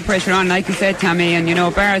putting a lot of pressure on, like you said, Tammy, and you know,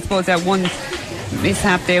 bar I suppose that one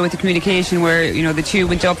mishap there with the communication where, you know, the two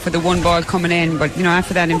went up for the one ball coming in, but you know,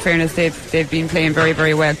 after that, in fairness, they've been playing very,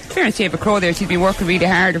 very well. In fairness to Ava Crowe there, she's been working really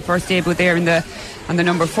hard. Her first debut there on the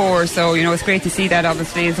number 4, so you know, it's great to see that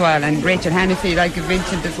obviously as well. And Rachel Hanafy, like you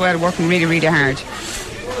mentioned as well, working really, really hard.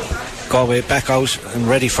 Galway back out and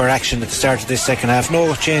ready for action at the start of this second half.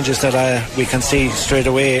 No changes that we can see straight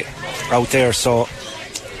away out there, so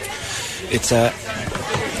it's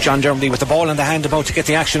John Dermody with the ball in the hand, about to get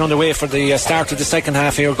the action underway for the start of the second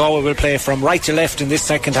half here. Galway will play from right to left in this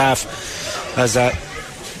second half as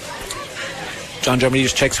John Dermody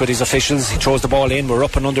just checks with his officials. He throws the ball in. We're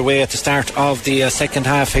up and underway at the start of the second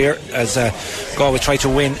half here as Galway try to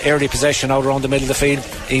win early possession out around the middle of the field.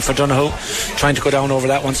 Aoife Donoghue trying to go down over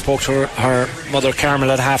that one. Spoke to her mother Carmel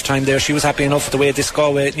at half time there. She was happy enough with the way this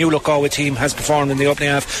new look Galway team has performed in the opening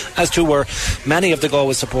half, as too were many of the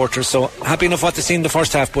Galway supporters. So happy enough what they seen in the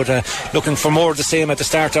first half, but looking for more of the same at the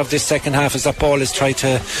start of this second half as that ball is tried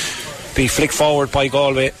to be flicked forward by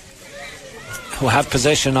Galway, who have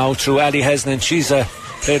possession now through Ali Hesnan. She's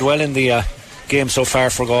played well in the game so far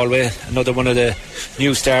for Galway. Another one of the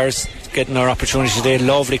new stars getting her opportunity today.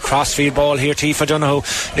 Lovely crossfield ball here to Aoife Donoghue.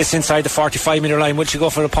 It's inside the 45 metre line. Will she go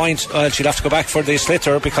for a point? She'll have to go back for the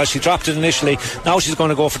sliotar because she dropped it initially. Now she's going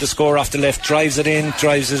to go for the score off the left. Drives it in,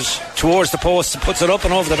 drives it towards the post, puts it up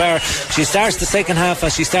and over the bar. She starts the second half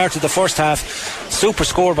as she started the first half. Super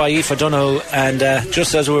score by Aoife Donoghue, and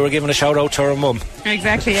just as we were giving a shout out to her mum.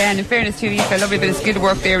 Exactly, yeah, and in fairness to Aoife, a lovely bit of skill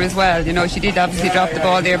work there as well. You know, she did obviously drop the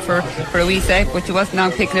ball there for a wee sec, but she wasn't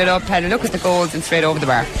now picking it up, had a look at the goals and straight over the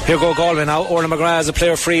bar. Here go Galway now. Orla McGrath is a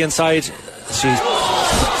player free inside. She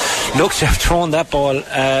looks to have thrown that ball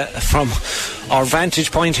from our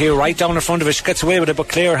vantage point here right down in front of it. She gets away with it, but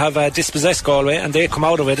Clare have dispossessed Galway and they come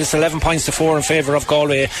out of it. It's 11 points to 4 in favour of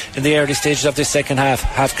Galway in the early stages of this second half.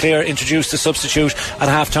 Have Clare introduced a substitute at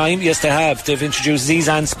half time? Yes, they have. They've introduced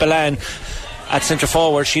Zizan Spillane at centre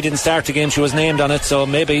forward. She didn't start the game, she was named on it, so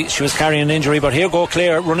maybe she was carrying an injury, but here go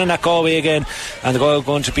Clare running at Galway again, and they're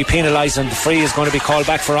going to be penalised, and the free is going to be called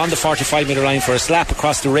back for on the 45 metre line for a slap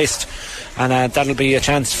across the wrist, and that'll be a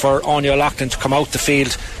chance for Anya Loughlin to come out the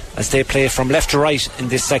field as they play from left to right in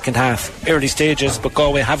this second half. Early stages, but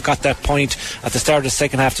Galway have got that point at the start of the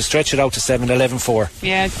second half to stretch it out to 7-11-4.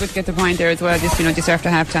 Yeah, it's good to get the point there as well, just after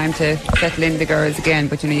half time to settle in the girls again,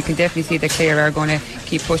 but you can definitely see that Clare are going to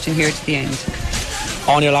keep pushing here to the end.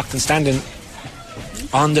 Anya Loughlin standing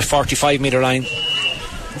on the 45 metre line,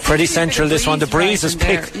 pretty central this one. The breeze is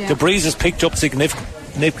picked up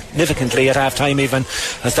significantly at half time, even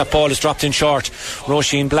as that ball is dropped in short.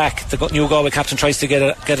 Roisin Black, the new Galway captain, tries to get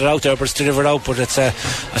it out there, but it's delivered out, but it's a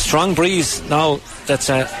strong breeze now that's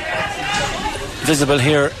visible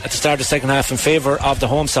here at the start of the second half in favour of the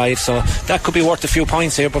home side, so that could be worth a few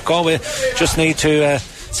points here, but Galway just need to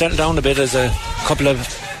settle down a bit as a couple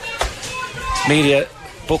of media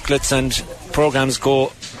booklets and programmes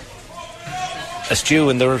go askew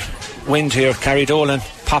in their wind here. Carrie Dolan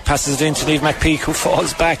Pop passes it into Niamh McPeak, who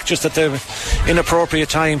falls back just at the inappropriate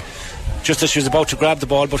time, just as she was about to grab the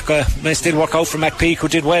ball, but may still work out for McPeak, who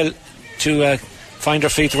did well to find her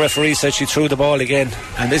feet. The referee said she threw the ball again,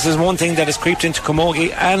 and this is one thing that has creeped into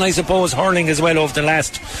camogie, and I suppose hurling as well, over the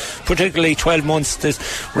last particularly 12 months. The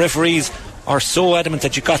referees are so adamant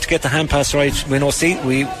that you got to get the hand pass right. We know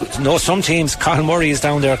some teams, Colin Murray is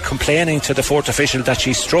down there complaining to the fourth official that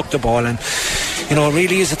she struck the ball, and it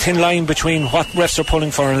really is a thin line between what refs are pulling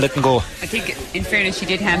for and letting go. I think in fairness she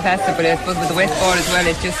did hand pass it, but I suppose with the wet ball as well,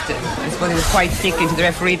 it's just, I suppose it was quite sticking to the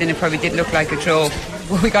referee, then it probably did look like a throw.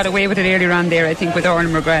 We got away with it earlier on there, I think, with Orla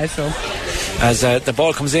McGrath. So as the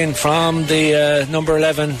ball comes in from the number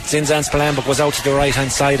 11 Zinzan Spillane, but goes out to the right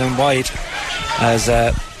hand side and wide, as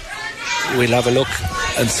we'll have a look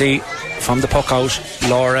and see from the puck out,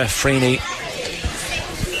 Laura Freeney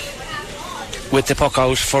with the puck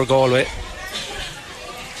out for Galway.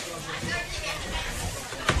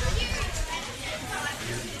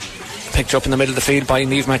 Picked up in the middle of the field by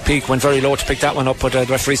Niamh McPeak, went very low to pick that one up, but the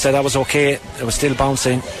referee said that was okay. It was still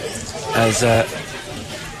bouncing as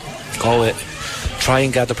Galway try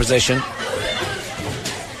and gather possession,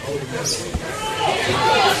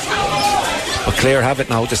 but Clare have it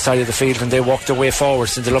now, this side of the field, and they walk their way forward.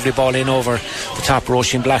 Send the lovely ball in over the top.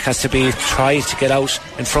 Roisin Black has to try to get out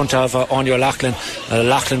in front of Anya Loughlin.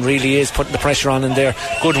 Loughlin really is putting the pressure on in there.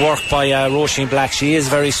 Good work by Roisin Black. She is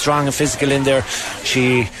very strong and physical in there.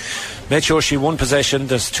 She made sure she won possession.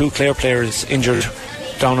 There's two Clare players injured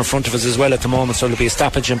down in front of us as well at the moment, so there'll be a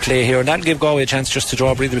stoppage in play here, and that'll give Galway a chance just to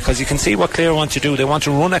draw a breather, because you can see what Clare want to do. They want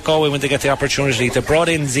to run at Galway when they get the opportunity. They brought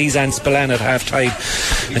in Zinzan Spillane at half time,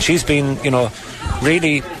 and she's been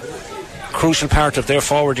really crucial part of their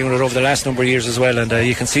forward unit over the last number of years as well, and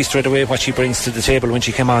you can see straight away what she brings to the table when she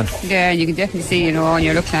came on. Yeah, and you can definitely see, on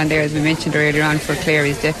your look line there, as we mentioned earlier on, for Clare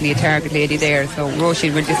is definitely a target lady there, so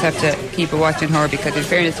Roisin will just have to keep a watch on her, because in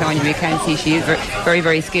fairness to Anya, we can see she is very,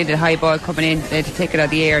 very skilled at high ball coming in to take it out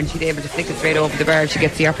of the air, and she's able to flick it straight over the bar if she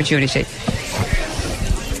gets the opportunity.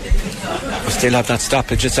 We still have that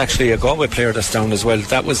stoppage. It's actually a Galway player that's down as well.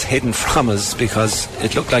 That was hidden from us because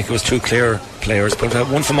it looked like it was two Clare players, but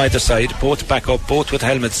one from either side, both back up, both with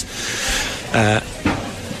helmets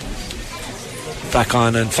back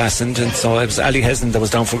on and fastened, and so it was Ali Hesden that was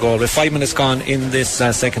down for Galway. 5 minutes gone in this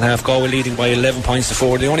second half. Galway leading by 11 points to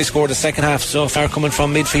 4. They only scored the second half so far coming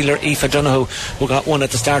from midfielder Aoife Donoghue, who got one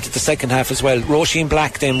at the start of the second half as well. Roisin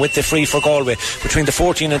Black then with the free for Galway between the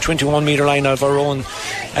 14 and 21 metre line of our own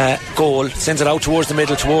goal, sends it out towards the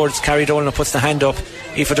middle towards Carrie Dolan and puts the hand up.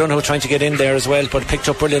 Aoife Donoghue trying to get in there as well, but picked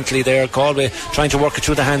up brilliantly there. Galway trying to work it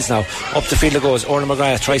through the hands now. Up the field it goes. Orla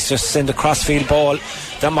McGrath tries to send a cross-field ball.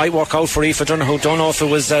 That might work out for Aoife Donoghue. Don't know if it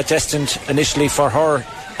was destined initially for her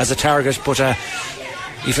as a target, but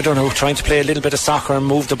Aoife Donoghue trying to play a little bit of soccer and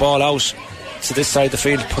move the ball out to this side of the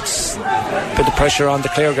field, puts a bit of pressure on the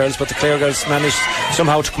Clare girls, but the Clare girls managed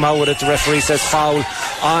somehow to come out with it. The referee says foul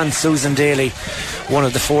on Susan Daly, one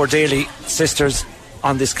of the 4 Daly sisters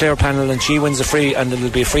on this Clare panel, and she wins a free, and it'll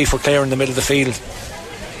be a free for Clare in the middle of the field.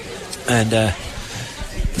 And the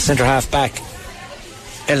centre half back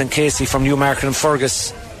Ellen Casey from Newmarket and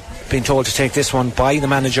Fergus being told to take this one by the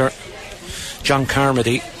manager John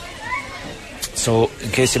Carmody. So in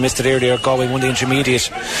case you missed it earlier, Galway won the intermediate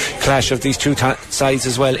clash of these two sides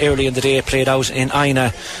as well early in the day. Played out in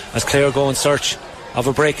Ina as Clare go in search of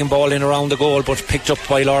a breaking ball in around the goal, but picked up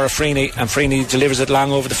by Laura Freeney, and Freeney delivers it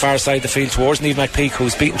long over the far side of the field towards Niamh McPeak,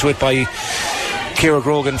 who's beaten to it by Ciara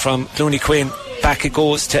Grogan from Clooney Quinn. Back it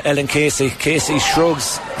goes to Ellen Casey. Casey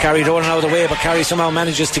shrugs Carrie Dolan out of the way, but Carrie somehow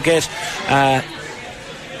manages to get a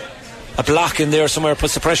block in there somewhere,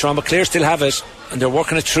 puts the pressure on, but Clare still have it, and they're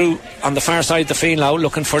working it through on the far side of the field now.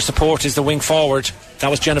 Looking for support is the wing forward. That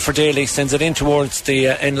was Jennifer Daly, sends it in towards the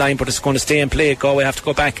end line, but it's going to stay in play. Galway have to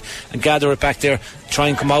go back and gather it back there, try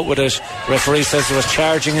and come out with it. Referee says there was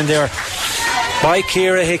charging in there by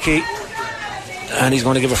Ciara Hickey, and he's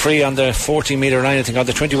going to give a free on the 14 metre line, I think on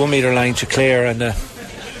the 21 metre line to Clare, and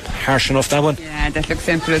harsh enough that one. Yeah, that looks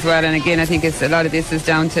simple as well, and again I think a lot of this is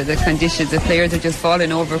down to the conditions. The players are just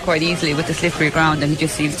falling over quite easily with the slippery ground, and he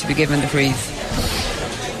just seems to be given the freeze.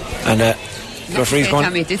 And the referee's going,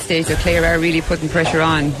 Tommy, at this stage the Clare are really putting pressure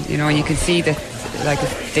on, and you can see that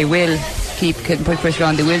they will keep putting pressure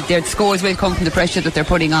on. Their scores will come from the pressure that they're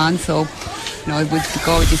putting on, so it would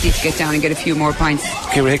go just need to get down and get a few more points.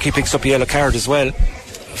 Ciara Hickey picks up a yellow card as well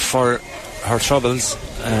for her troubles,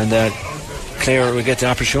 and Clare will get the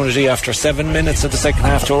opportunity after 7 minutes of the second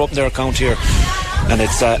half to open their account here, and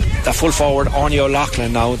it's that full forward Anya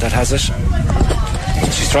Loughlin now that has it.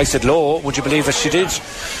 She strikes it low. Would you believe it? She did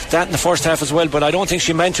that in the first half as well, but I don't think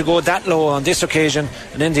she meant to go that low on this occasion.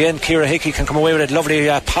 And in the end, Ciara Hickey can come away with it. Lovely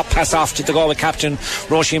pop pass off to the Galway captain,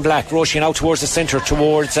 Roisin Black. Roisin out towards the centre,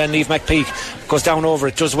 towards Niamh McPeak. Goes down over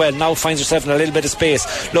it, does well. Now finds herself in a little bit of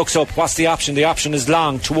space. Looks up. What's the option? The option is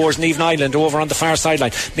long towards Niamh Nyland over on the far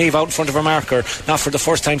sideline. Niamh out in front of her marker. Not for the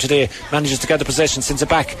first time today. Manages to get the possession, sends it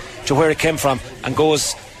back to where it came from, and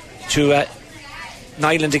goes to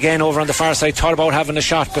Nyland again over on the far side. Thought about having a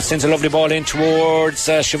shot, but sends a lovely ball in towards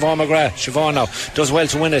Siobhan McGrath. Siobhan now does well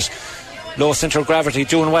to win it. Low centre of gravity,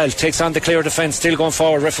 doing well. Takes on the Clare defence, still going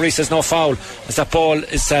forward. Referee says no foul as that ball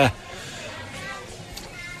is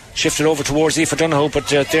shifted over towards Aoife Donoghue, but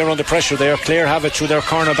they're under pressure there. Clare have it through their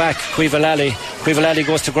corner back, Caoimhe Lally. Caoimhe Lally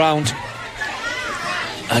goes to ground.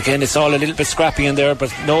 Again, it's all a little bit scrappy in there, but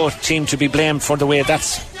no team to be blamed for the way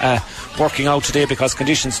that's working out today, because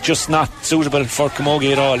conditions just not suitable for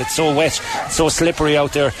camogie at all. It's so wet, so slippery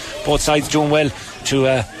out there. Both sides doing well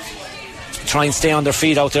to try and stay on their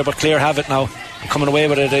feet out there, but Clare have it now. And coming away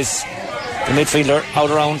with it is the midfielder out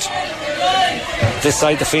around this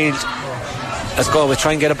side of the field. Let's go. We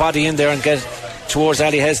try and get a body in there and get towards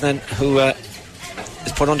Ali Hesnan, who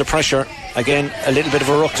is put under pressure. Again, a little bit of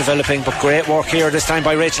a ruck developing, but great work here this time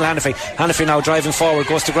by Rachel Hannafy. Hannafy now driving forward,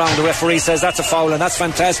 goes to ground. The referee says that's a foul, and that's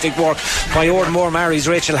fantastic work by Ardmore Mary's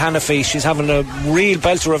Rachel Hannafy. She's having a real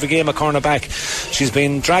belter of a game at corner back. She's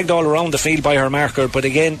been dragged all around the field by her marker, but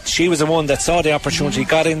again, she was the one that saw the opportunity,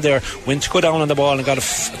 got in there, went to go down on the ball and got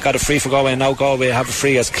a free for Galway. And now Galway have a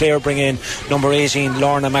free as Clare bring in number 18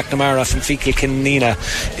 Lorna McNamara from Fecal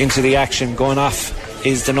Kinnina into the action. Going off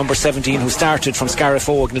is the number 17 who started from Scariff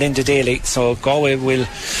Oak, Linda Daly. So Galway will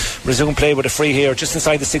resume play with a free here just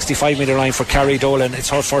inside the 65 metre line for Carrie Dolan. It's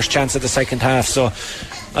her first chance of the second half, so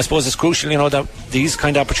I suppose it's crucial, you know, that these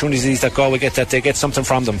kind of opportunities that Galway get, that they get something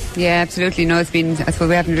from them. Yeah, absolutely. No, it's been, I suppose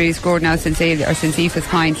we haven't really scored now since Aoife's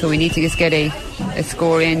pint, so we need to just get a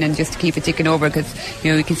score in and just keep it ticking over, because,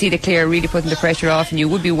 you know, you can see the Clare really putting the pressure off, and you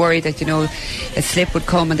would be worried that, you know, a slip would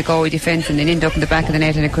come in the Galway defence and then end up in the back of the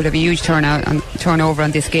net, and it could have a huge turnover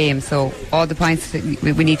on this game. So all the points that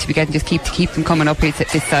we need to be getting, just keep them coming up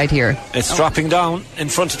this side here. It's dropping down in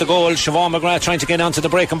front of the goal. Siobhan McGrath trying to get onto the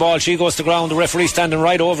breaking ball. She goes to ground. The referee standing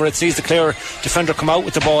right over it, sees the Clare defender come out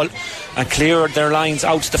with the ball and clear their lines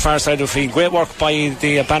out to the far side of the field. Great work by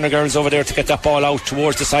the Banner girls over there to get that ball out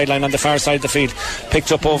towards the sideline on the far side of the field.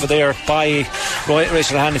 Picked up over there by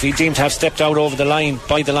Rachel Hannafy, deemed to have stepped out over the line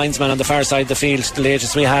by the linesman on the far side of the field. The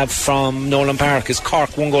latest we have from Nolan Park is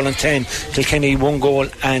Cork 1 goal and 10, Kilkenny 1 goal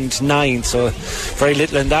and 9, so very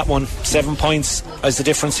little in that one. 7 points as the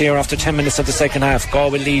difference here after 10 minutes of the second half.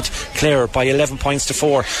 Galway lead Clare by 11 points to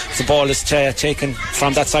 4. The ball is taken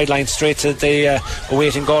from that sideline straight to the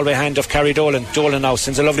awaiting Galway hand of Carrie Dolan. Dolan now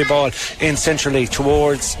sends a lovely ball in centrally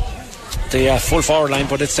towards the full forward line,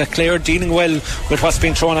 but it's Clare dealing well with what's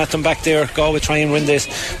been thrown at them back there. Galway try and win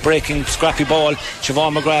this breaking scrappy ball.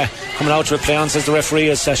 Siobhan McGrath coming out to a play on, says the referee,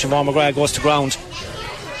 as Siobhan McGrath goes to ground.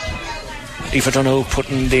 Aoife Donoghue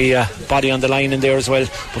putting the body on the line in there as well,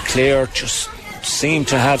 but Clare just seem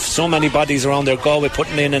to have so many bodies around there. Galway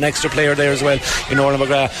putting in an extra player there as well in Orla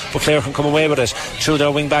McGrath, but Clare can come away with it through their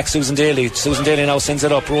wing back Susan Daly. Susan Daly now sends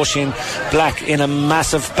it up. Roisin Black in a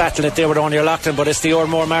massive battle there with Anya Loughlin, but it's the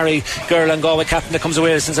Ardmore Mary girl and Galway captain that comes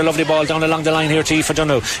away, sends a lovely ball down along the line here to Aoife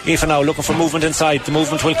Donoghue. Aoife now looking for movement inside. The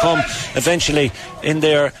movement will come eventually in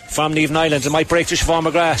there from Niamh Nyland. It might break to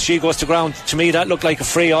Siobhan McGrath. She goes to ground. To me that looked like a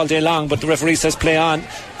free all day long, but the referee says play on,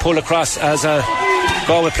 pull across as a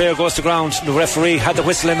Galway player goes to ground. The referee had the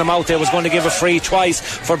whistle in the mouth there, was going to give a free twice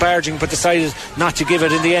for barging, but decided not to give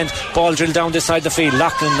it in the end. Ball drilled down this side of the field.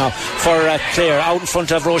 Loughlin now for Clare, out in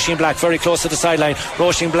front of Roisin Black, very close to the sideline.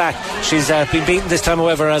 Roisin Black, she's been beaten this time,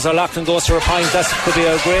 however, as Loughlin goes to her point. That could be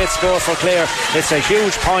a great score for Clare. It's a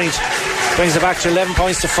huge point, brings it back to 11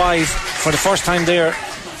 points to 5. For the first time there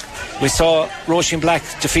we saw Roisin Black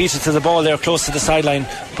defeated to the ball there close to the sideline,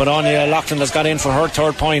 but Anya Loughlin has got in for her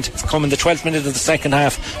third point. It's come in the 12th minute of the second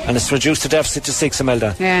half, and it's reduced the deficit to 6,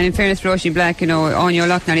 Imelda. Yeah, and in fairness to Roisin Black, you know, Anya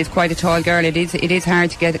Loughlin is quite a tall girl. It is hard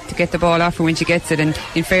to get the ball off her when she gets it, and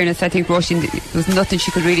in fairness I think Roisin, there was nothing she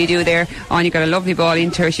could really do there. Anya got a lovely ball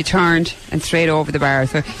into her, she turned and straight over the bar,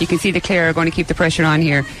 so you can see the Clare are going to keep the pressure on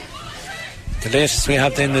here. The latest we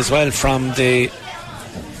have then as well from the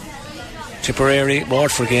Tipperary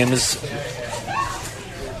Waterford game is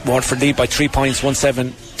Waterford lead by 3 points,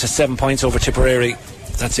 1-7 to 7 points over Tipperary.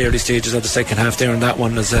 That's the early stages of the second half there, and that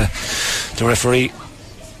one is the referee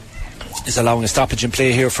is allowing a stoppage in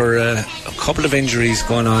play here for a couple of injuries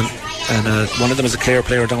going on, and one of them is a Clare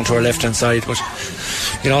player down to our left hand side. But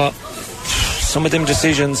you know, some of them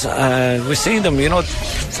decisions, we've seen them,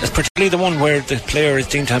 particularly the one where the player is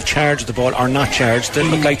deemed to have charge of the ball or not charged. They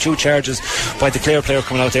look like 2 charges by the Clare player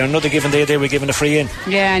coming out there. Another given they were given a free in.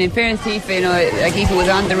 Yeah, and in fairness to Aoife, Aoife was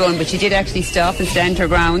on the run, but she did actually stop and stand her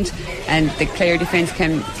ground, and the Clare defence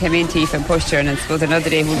came into Aoife and pushed her, and I suppose another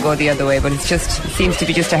day would go the other way, but it seems to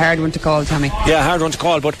be just a hard one to call, Tommy. Yeah, hard one to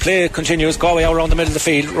call, but play continues. Galway out around the middle of the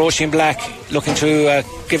field. Roisin Black looking to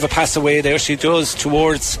give a pass away there. She does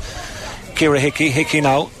towards Ciara Hickey. Hickey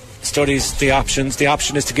now studies the options. The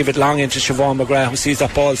option is to give it long into Siobhan McGrath, who sees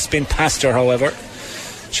that ball spin past her. However,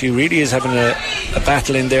 she really is having a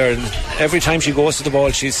battle in there, and every time she goes to the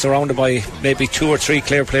ball she's surrounded by maybe 2 or 3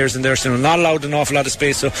 Clare players in there, so not allowed an awful lot of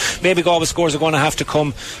space. So maybe Galway scores are going to have to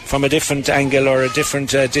come from a different angle or a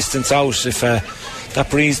different distance out if that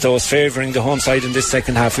breeze though is favouring the home side in this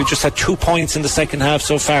second half. We've just had 2 points in the second half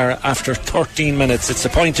so far after 13 minutes. It's a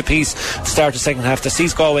point apiece to start the second half. The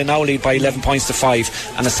sees Galway now lead by 11 points to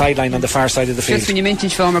 5, and a sideline on the far side of the field. Just when you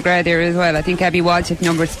mentioned Siobhan McGrath there as well, I think Abby Walsh at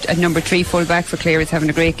number 3 full back for Clare is having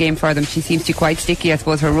a great game for them. She seems to be quite sticky. I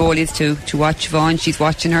suppose her role is to watch Siobhan. She's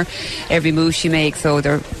watching her every move she makes, so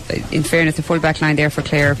they're, in fairness, the full back line there for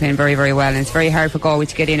Clare are playing very, very well, and it's very hard for Galway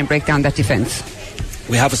to get in and break down that defence.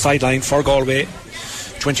 We have a sideline for Galway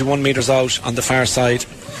 21 metres out on the far side.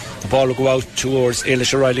 The ball will go out towards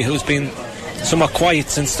Eilish O'Reilly, who's been somewhat quiet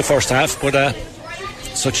since the first half, but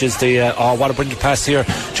such is the what a brilliant pass here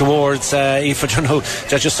towards Aoife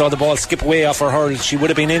Dunhu. I just saw the ball skip away off her hurl. She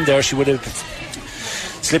would have been in there. She would have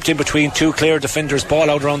slipped in between 2 Clare defenders.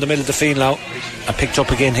 Ball out around the middle of the field now, and picked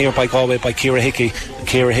up again here by Galway by Ciara Hickey. And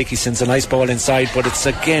Ciara Hickey sends a nice ball inside, but it's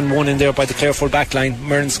again won in there by the Clare full back line.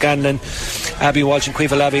 Myrne Scanlon, Abby Walsh and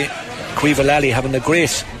Caoimhe Lally having a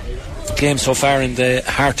great game so far in the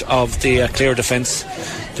heart of the Clare defence.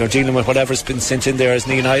 They're dealing with whatever's been sent in there as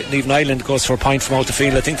Niamh Nyland goes for a point from out the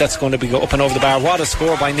field. I think that's going to be up and over the bar. What a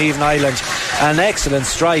score by Niamh Nyland. An excellent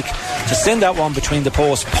strike to send that one between the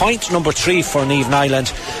posts. Point number 3 for Niamh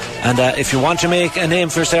Nyland. And if you want to make a name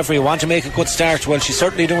for yourself, or you want to make a good start, well, she's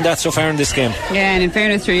certainly doing that so far in this game. Yeah, and in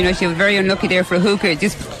fairness to her, she was very unlucky there for a hooker.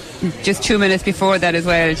 Just 2 minutes before that as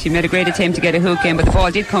well, she made a great attempt to get a hook in, but the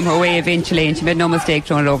ball did come her way eventually, and she made no mistake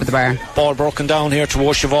throwing it over the bar. Ball broken down here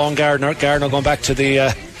towards Siobhan Gardner. Gardner going back to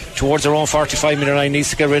the towards her own 45 metre line, needs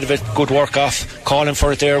to get rid of it. Good work off. Calling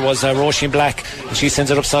for it there was Roisin Black, and she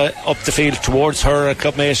sends it up the field towards her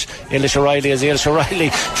clubmate Eilish O'Reilly, as Eilish O'Reilly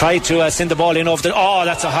tried to send the ball in over the...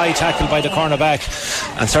 that's a high tackle by the cornerback,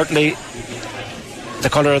 and certainly the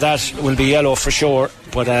colour of that will be yellow for sure,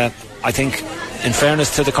 but I think in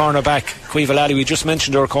fairness to the cornerback Caoimhe Lally, we just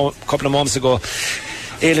mentioned her a couple of moments ago,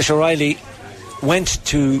 Eilish O'Reilly went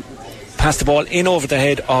to pass the ball in over the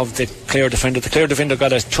head of the Clare defender. The Clare defender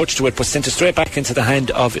got a touch to it, but sent it straight back into the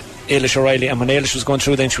hand of Eilish O'Reilly, and when Eilish was going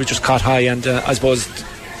through, then she was just caught high, and I suppose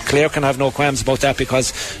Clare can have no qualms about that,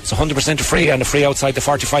 because it's 100% a free, and a free outside the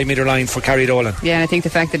 45 metre line for Carrie Dolan. Yeah, and I think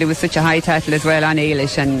the fact that it was such a high tackle as well on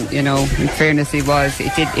Eilish, and in fairness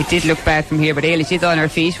it did look bad from here, but Eilish is on her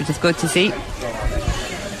feet, which is good to see.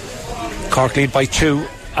 Cork lead by 2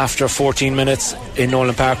 after 14 minutes in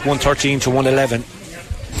Nolan Park, 113 to 111.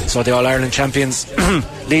 So the All-Ireland champions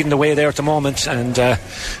leading the way there at the moment, and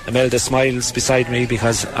Imelda smiles beside me,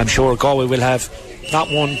 because I'm sure Galway will have not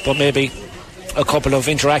one but maybe a couple of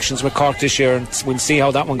interactions with Cork this year, and we'll see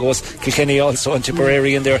how that one goes. Kilkenny also, and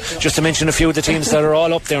Tipperary in there, just to mention a few of the teams that are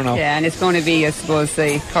all up there now. Yeah, and it's going to be, I suppose,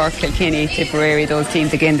 the Cork, Kilkenny, Tipperary, those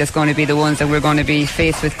teams again, that's going to be the ones that we're going to be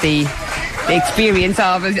faced with the experience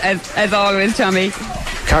of, as always, Tommy.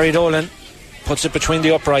 Carrie Dolan puts it between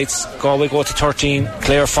the uprights. Galway go to 13,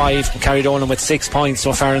 Clare 5, and Carrie Dolan with 6 points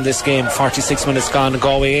so far in this game. 46 minutes gone, and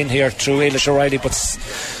Galway in here through Eilish O'Reilly, but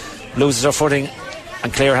loses her footing,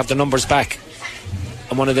 and Clare have the numbers back.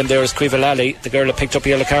 And one of them there is Caoimhe Lally, the girl that picked up a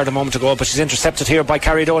yellow card a moment ago, but she's intercepted here by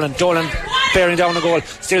Carrie Dolan. Dolan bearing down the goal,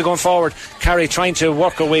 still going forward. Carrie trying to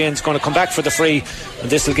work her way in, is going to come back for the free, and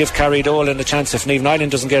this will give Carrie Dolan a chance if Niamh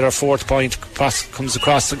Nyland doesn't get her 4th point. Pass comes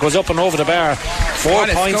across, it goes up and over the bar. 4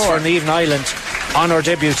 points for Niamh Nyland on her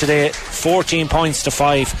debut today, 14 points to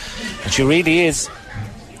 5, and she really is,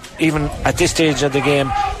 even at this stage of the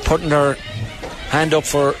game, putting her hand up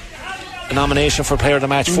for a nomination for player of the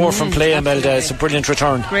match. 4 from play, Imelda. It's a brilliant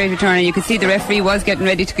return. Great return, and you could see the referee was getting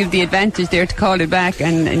ready to give the advantage there to call it back,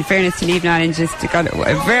 and in fairness to Niamh Nyland, just got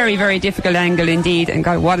a very, very difficult angle indeed, and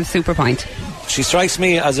got what a super point. She strikes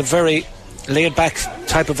me as a very laid back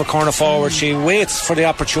type of a corner forward. She waits for the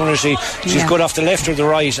opportunity. She's good off the left or the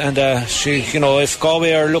right, and she, you know, if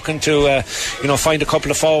Galway are looking to find a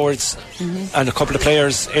couple of forwards and a couple of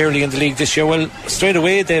players early in the league this year, well, straight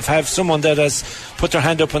away they've have someone that has put their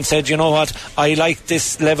hand up and said, you know what, I like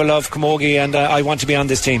this level of camogie and I want to be on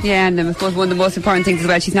this team. Yeah, and I suppose one of the most important things as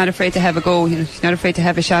well, she's not afraid to have a go. She's not afraid to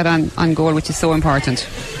have a shot on goal, which is so important.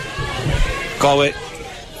 Galway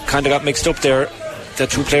kind of got mixed up there, the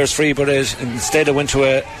two players free, but instead it went to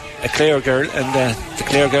a Clare girl, and the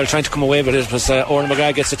Clare girl trying to come away with it was Orla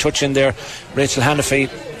McGrath gets a touch in there. Rachel Hannafy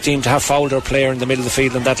deemed to have fouled her player in the middle of the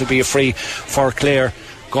field, and that'll be a free for Clare.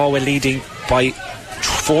 Galway leading by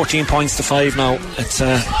 14 points to 5 now. It's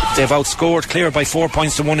they've outscored Clare by 4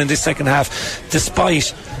 points to 1 in this second half,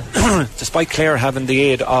 despite Clare having the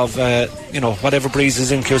aid of whatever breeze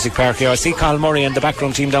is in Cusick Park here. I see Carl Murray and the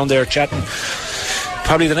backroom team down there chatting.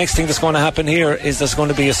 Probably the next thing that's going to happen here is there's going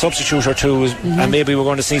to be a substitute or two, and maybe we're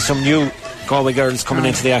going to see some new Galway girls coming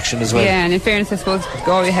into the action as well. Yeah, and in fairness, I suppose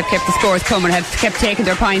Galway have kept the scores coming, have kept taking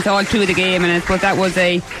their points all through the game, and I suppose that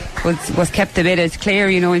was kept a bit as Clare.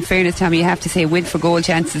 You know, in fairness, Tommy, you have to say win for goal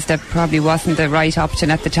chances. That probably wasn't the right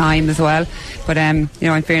option at the time as well. But in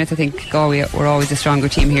fairness, I think Galway were always a stronger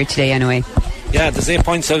team here today anyway. Yeah, there's 8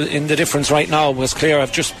 points in the difference right now, because Clare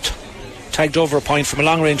have just tagged over a point from a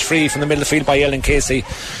long range free from the middle of the field by Ellen Casey,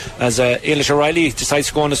 as Ailish O'Reilly decides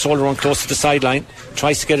to go on a solo run close to the sideline,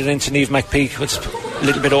 tries to get it into Niamh McPeak, which is a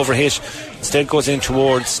little bit overhit, instead goes in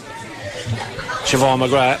towards Siobhan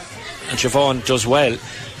McGrath, and Siobhan does well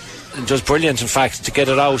and does brilliant in fact to get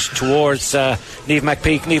it out towards Niamh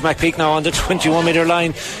McPeak. Niamh McPeak now on the 21 metre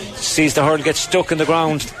line, sees the hurl get stuck in the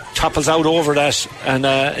ground, topples out over that, and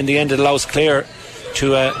in the end it allows Clare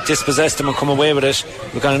to dispossess them and come away with it.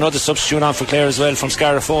 We've got another substitute on for Clare as well from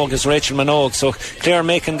Scarra Fogg, is Rachel Minogue. So Clare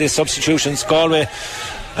making the substitutions, Galway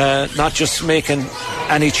not just making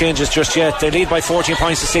any changes just yet. They lead by 14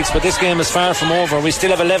 points to 6, but this game is far from over. We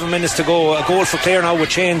still have 11 minutes to go. A goal for Clare now would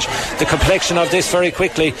change the complexion of this very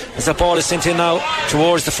quickly, as the ball is sent in now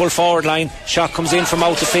towards the full forward line. Shot comes in from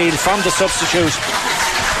out the field from the substitute,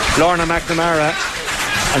 Lorna McNamara,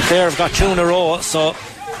 and Clare have got 2 in a row, so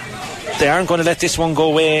they aren't going to let this one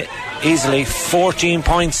go away easily. 14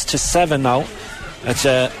 points to 7 now. It's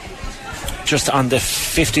just on the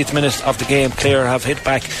 50th minute of the game. Clare have hit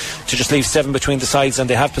back to just leave 7 between the sides, and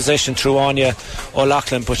they have possession through Anya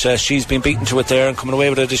O'Loughlin, but she's been beaten to it there, and coming away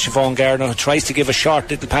with it is Siobhan Gardner, who tries to give a short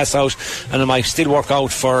little pass out, and it might still work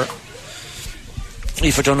out for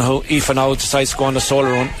Aoife Donoghue. Aoife now decides to go on a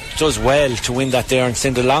solo run, does well to win that there and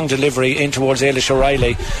send a long delivery in towards Ailish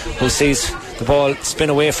O'Reilly, who sees the ball spin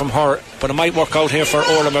away from her, but it might work out here for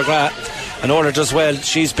Orla McGrath, and Orla does well.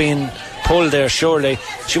 She's been pulled there, surely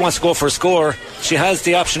she wants to go for a score. She has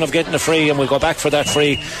the option of getting a free, and we'll go back for that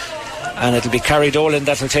free, and it'll be Carrie Dolan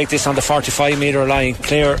that'll take this on the 45 metre line.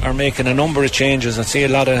 Clare are making a number of changes. I see a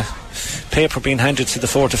lot of paper being handed to the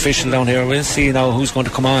fourth official down here. We'll see now who's going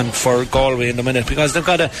to come on for Galway in a minute, because they've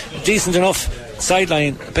got a decent enough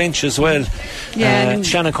sideline bench as well.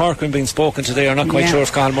 Shannon Corcoran being spoken to there. I'm not quite sure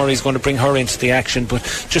if Carl Murray's going to bring her into the action, but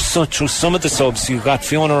just through some of the subs, you've got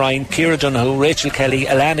Fiona Ryan, Ciara Donoghue, Rachel Kelly,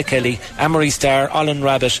 Alana Kelly, Amory Starr, Olin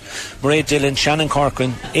Rabbit, Mairead Dillon, Shannon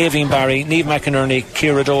Corcoran, Aoibhinn Barry, Niamh McInerney,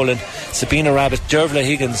 Ciara Dolan, Sabina Rabbit, Dervla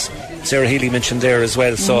Higgins, Sarah Healy mentioned there as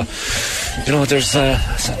well. So there's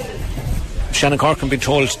Shannon Corcoran been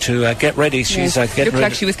told to get ready. She's getting ready. Looked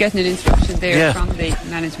like she was getting an instruction there from the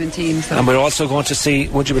management team. So. And we're also going to see,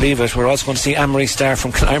 would you believe it, we're also going to see Amory Starr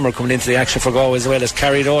from Clymer coming into the action for Galway, as well as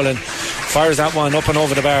Carrie Dolan. Fires that one up and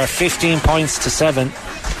over the bar. 15 points to 7.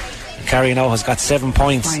 Carrie now has got 7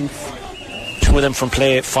 points. 2 of them from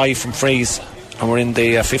play, 5 from frees. And we're in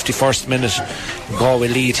the 51st minute. Galway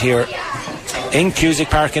lead here in Cusick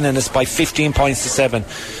Park, and it's by 15 points to 7.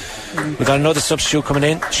 We've got another substitute coming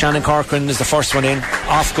in. Shannon Corcoran is the first one in.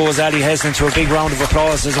 Off goes Ali Hesden to a big round of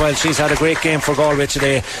applause as well. She's had a great game for Galway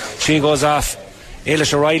today. She goes off.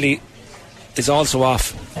 Ailish O'Reilly is also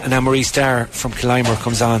off, and Anne-Marie Starr from Clymer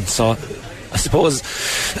comes on. So I suppose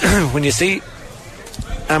when you see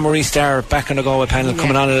Anne-Marie Starr back in the Galway panel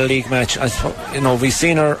coming on at a league match, we've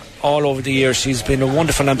seen her all over the years. She's been a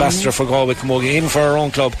wonderful ambassador for Galway Camogie, even for her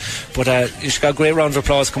own club, but she's got a great round of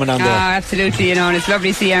applause coming on there. Absolutely, and it's lovely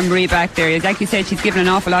to see Anne-Marie back there. Like you said, she's given an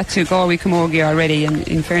awful lot to Galway Camogie already, and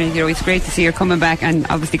in fairness, it's great to see her coming back and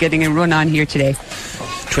obviously getting a run on here today.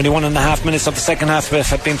 21 and a half minutes of the second half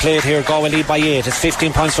have been played here. Galway lead by 8. It's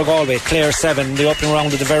 15 points for Galway. Clare 7. The opening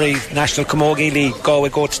round of the very National Camogie League. Galway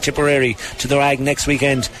go to Tipperary to the Rag next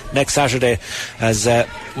weekend, next Saturday, as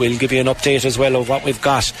we'll give you an update as well of what we've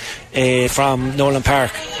got from Nolan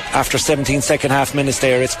Park. After 17 second half minutes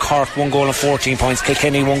there, it's Cork 1 goal and 14 points,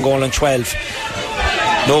 Kilkenny 1 goal and 12.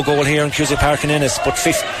 No goal here in Cusack Park in Ennis, but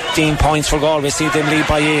 15 points for Galway. See them lead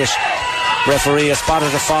by 8. Referee has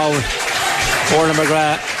spotted a foul. Orla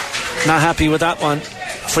McGrath not happy with that one.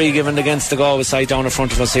 Free given against the Galway side down in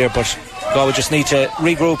front of us here, but Galway just need to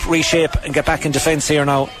regroup, reshape and get back in defence here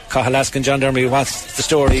now. Cathal asking John Dermody what's the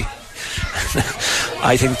story.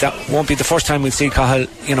 I think that won't be the first time we'll see Cathal,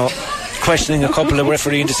 questioning a couple of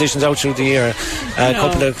refereeing decisions out through the year. A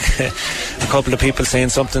couple of people saying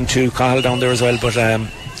something to Cathal down there as well, but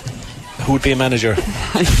who would be a manager?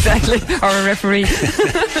 Exactly, or a referee.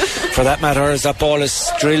 For that matter, as that ball is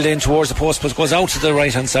drilled in towards the post, but goes out to the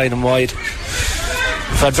right hand side and wide.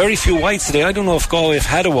 We've had very few wides today. I don't know if Galway have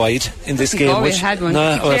had a wide in this game. Galway had one.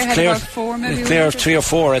 Clare had 4 maybe. Clare 3 or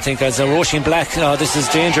 4, I think, as Roisin Black. This is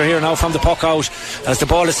danger here now from the puck out as the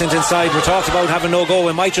ball is sent inside. We talked about having no go.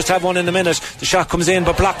 We might just have one in a minute. The shot comes in,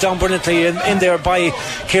 but blocked down brilliantly in there by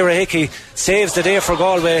Ciara Hickey. Saves the day for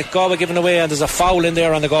Galway. Galway given away, and there's a foul in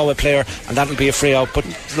there on the Galway player, and that'll be a free out. But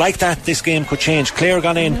like that, this game could change. Clare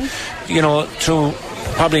gone in, through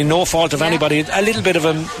probably no fault of anybody, a little bit of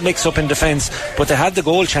a mix-up in defence, but they had the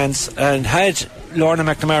goal chance, and had Lorna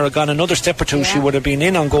McNamara gone another step or two, she would have been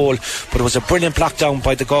in on goal. But it was a brilliant block down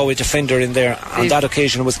by the Galway defender in there. On that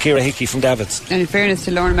occasion it was Ciara Hickey from Davids. And in fairness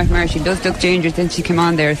to Lorna McNamara, she does look dangerous when she came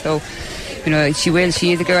on there, so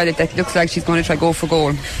she is a girl that looks like she's going to try go for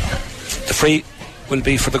goal. The free will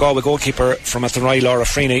be for the Galway goalkeeper from Athenry, Laura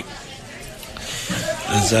Freeney.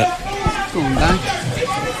 Going back.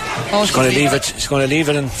 She's going to leave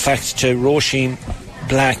it in fact to Roisin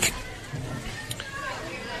Black,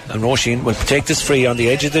 and Roisin will take this free on the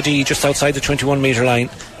edge of the D just outside the 21 metre line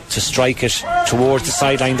to strike it towards the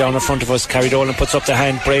sideline down in front of us. Carrie Dolan puts up the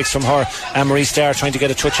hand, breaks from her. Anne-Marie Starr trying to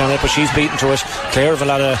get a touch on it, but she's beaten to it. Clare have a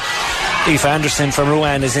lot of Aoife Anderson from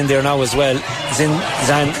Rouen is in there now as well.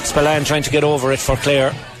 Zan Spillane trying to get over it for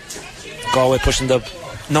Clare. Galway pushing the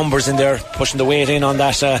numbers in there, pushing the weight in on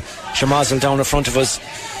that Shamazel down in front of us.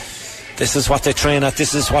 This is what they train at.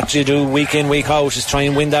 This is what you do week in, week out, is try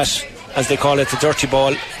and win that, as they call it, the dirty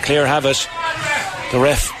ball. Clare have it. The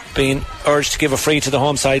ref being urged to give a free to the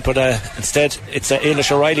home side, but instead it's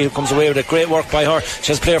Eilish O'Reilly who comes away with it. Great work by her.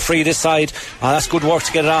 She has player free this side. That's good work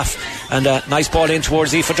to get it off, and nice ball in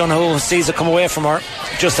towards Aoife Donoghue, who sees it come away from her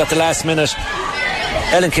just at the last minute.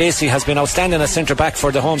 Ellen Casey has been outstanding as centre back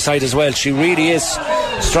for the home side as well. She really is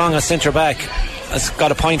strong as centre back. Has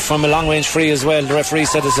got a point from a long range free as well. The referee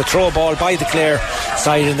said it's a throw ball by the Clare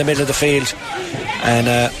side in the middle of the field, and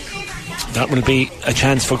that will be a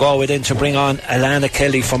chance for Galway then to bring on Alana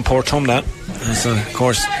Kelly from Portumna, as of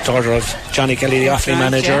course daughter of Johnny Kelly, the Offaly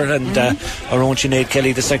manager, and our own Sinead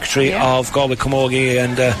Kelly, the secretary of Galway Camogie,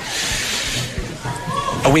 and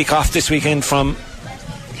a week off this weekend from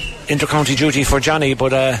inter-county duty for Johnny,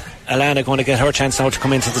 but Alana going to get her chance now to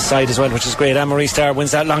come into the side as well, which is great. Anne-Marie Starr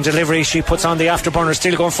wins that long delivery. She puts on the afterburner,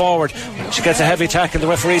 still going forward. She gets a heavy tackle. The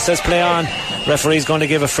referee says play on. Referee's going to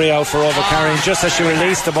give a free out for overcarrying just as she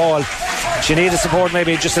released the ball. She needed support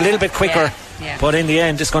maybe just a little bit quicker, but in the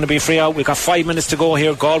end it's going to be a free out. We've got 5 minutes to go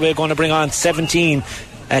here. Galway are going to bring on 17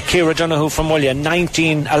 Ciara Donoghue from Mulla,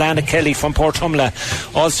 19 Alana Kelly from Portumna.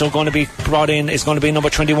 Also going to be brought in is going to be number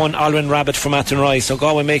 21 Alwyn Rabbit from Athenry. So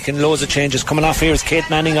Galway making loads of changes. Coming off here is Kate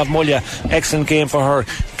Manning of Mulla. Excellent game for her.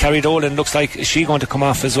 Carrie Dolan looks like she's going to come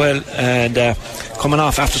off as well, and coming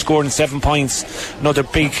off after scoring 7 points. Another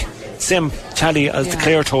big same tally as the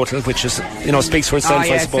Clare total, which is speaks for itself.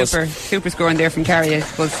 I suppose super scoring there from Carrie.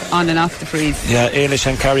 It was on and off the freeze. Eilish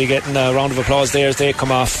and Carrie getting a round of applause there as they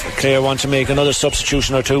come off. Clare want to make another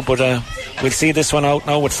substitution or two, but we'll see this one out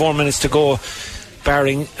now with 4 minutes to go.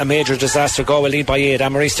 Barring a major disaster, Galway lead by 8.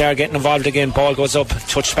 Anne-Marie Starr getting involved again. Ball goes up,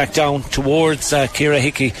 touched back down towards Ciara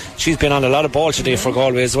Hickey. She's been on a lot of ball today for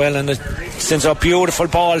Galway as well, and it sends a beautiful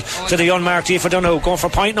ball to the unmarked Aoife Donoghue, going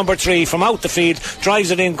for point number 3 from out the field.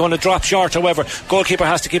 Drives it in, going to drop short. However, goalkeeper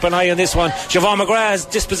has to keep an eye on this one. Siobhan McGrath has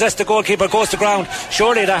dispossessed the goalkeeper, goes to ground.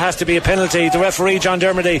 Surely that has to be a penalty. The referee John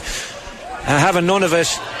Dermody having none of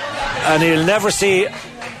it, and he'll never see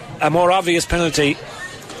a more obvious penalty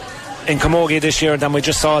in Camogie this year than we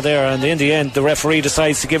just saw there. And in the end the referee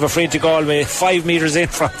decides to give a free to Galway 5 metres in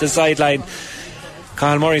from the sideline.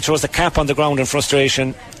 Conal Murray throws the cap on the ground in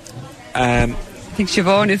frustration. I think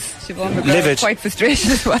Siobhan livid, quite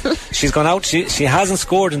frustrated as well. She's gone out. She hasn't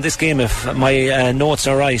scored in this game, if my notes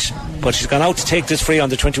are right, but she's gone out to take this free on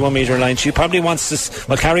the 21 metre line. She probably wants this.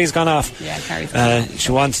 Well, Carrie's gone off. Yeah, Carrie's gone off.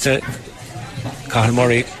 She wants to. Cathal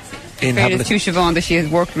Murray. In fairness to Siobhan, that she has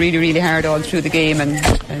worked really, really hard all through the game,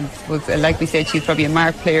 and was, like we said, she's probably a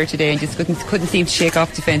marked player today, and just couldn't seem to shake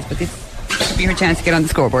off defence. But this could be her chance to get on the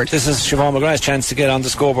scoreboard. This is Siobhan McGrath's chance to get on the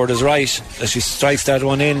scoreboard, is right. As she strikes that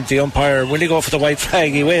one in, the umpire, will he go for the white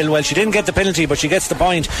flag? He will. Well, she didn't get the penalty, but she gets the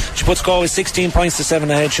point. She puts Galway 16 points to 7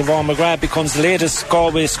 ahead. Siobhan McGrath becomes the latest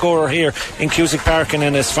Galway scorer here in Cusack Park,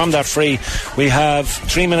 and is from that free. We have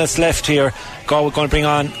 3 minutes left here. Galway going to bring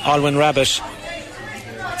on Alwyn Rabbit,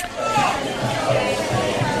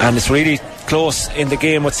 and it's really close in the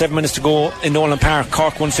game with 7 minutes to go in Nolan Park.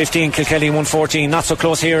 Cork 115, Kilkelly 114. Not so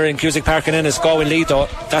close here in Cusack Park and Ennis. Galway lead though.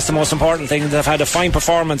 That's the most important thing. They've had a fine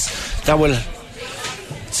performance that will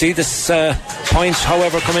see this point,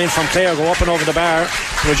 however, come in from Clare, go up and over the bar,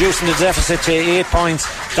 reducing the deficit to 8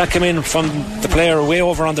 points. That came in from the player way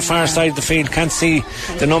over on the far side of the field. Can't see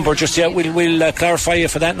the number just yet. We'll clarify you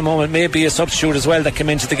for that in a moment. Maybe a substitute as well that came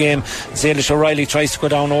into the game. Zalish O'Reilly tries to go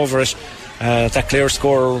down over it. That Clare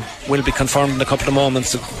score will be confirmed in a couple of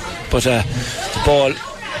moments, but the ball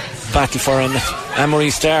battle for him. Anne-Marie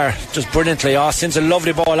Starr does brilliantly. Sends a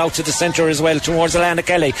lovely ball out to the centre as well towards Alana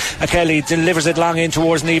Kelly. Kelly delivers it long in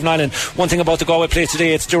towards Niamh Nyland. One thing about the Galway play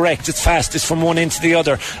today, it's direct, it's fast, it's from one end to the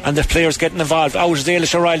other, and the players getting involved. Out is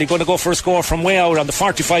Ailish O'Reilly, going to go for a score from way out on the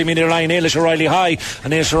 45 metre line. Ailish O'Reilly high,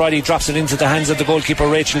 and Ailish O'Reilly drops it into the hands of the goalkeeper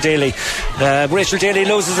Rachel Daly. Rachel Daly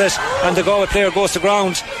loses it, and the Galway player goes to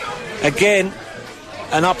ground. Again,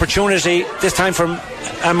 an opportunity, this time from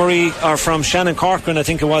Anne-Marie, or from Shannon Corcoran, I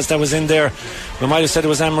think it was, that was in there. We might have said it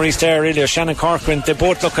was Anne-Marie Starr earlier. Shannon Corcoran, they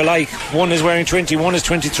both look alike. One is wearing 20, one is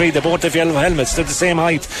 23. They both have yellow helmets. They're the same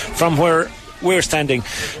height from where we're standing.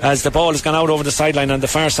 As the ball has gone out over the sideline on the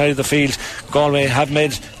far side of the field, Galway have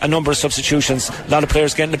made a number of substitutions. A lot of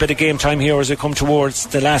players getting a bit of game time here as we come towards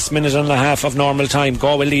the last minute and a half of normal time.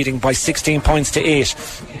 Galway leading by 16 points to 8.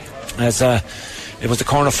 As it was the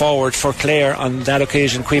corner forward for Clare on that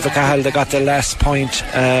occasion, Caoimhe Cahill, that got the last point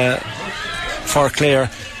for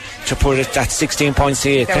Clare to put it at 16 points to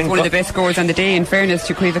 8. That was one of the best scores on the day, in fairness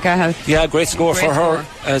to Caoimhe Cahill. Yeah, great score for her,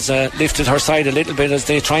 as lifted her side a little bit as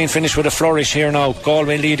they try and finish with a flourish here now.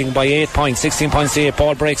 Galway leading by 8 points, 16 points to 8.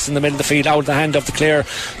 Ball breaks in the middle of the field, out of the hand of the Clare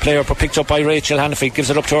player, but picked up by Rachel Hannafy.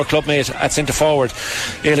 Gives it up to her clubmate at centre forward,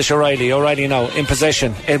 Ailish O'Reilly. O'Reilly now in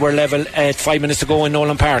possession. We're level at 5 minutes to go in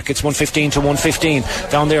Nolan Park. It's 115 to 115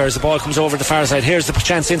 down there as the ball comes over the far side. Here's the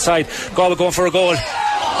chance inside. Galway going for a goal.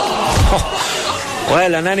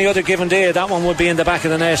 Well, on any other given day, that one would be in the back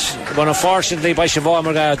of the net. But unfortunately, by Siobhan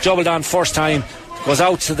McGrath, doubled on first time. Goes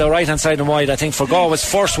out to the right hand side and wide. I think for Galway's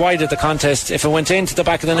first wide of the contest. If it went into the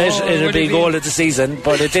back of the net, it would be goal of the season,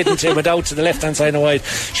 but it didn't. It went out to the left hand side and wide.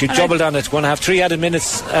 She doubled on it. Going to have 3 added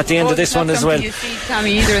minutes at the end of this one as well. You see,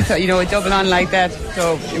 Tommy, either a double on like that,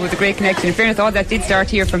 so it was a great connection. In fairness, all that did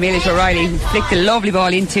start here from Ailish O'Reilly, who flicked a lovely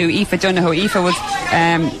ball into Aoife Donohoe. Aoife was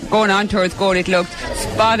going on towards goal, it looked,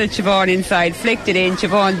 spotted Siobhan inside, flicked it in.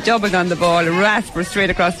 Siobhan doubled on the ball, rasped her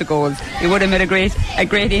straight across the goals. It would have made a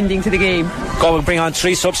great ending to the game. Galway bring on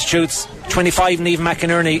 3 substitutes. 25 Niamh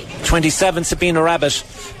McInerney, 27 Sabina Rabbit,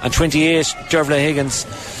 and 28 Dervla Higgins.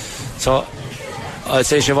 So I'd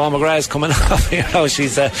say Siobhan McGrath is coming up here now.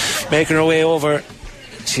 She's making her way over.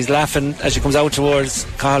 She's laughing as she comes out towards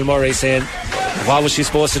Cathal Murray, saying what was she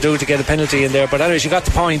supposed to do to get a penalty in there. But anyway, she got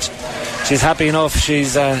the point. She's happy enough.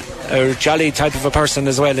 She's a jolly type of a person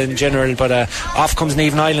as well in general. But off comes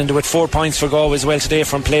Niamh Nyland with 4 points for Galway as well today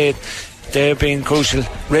from play. They've been crucial.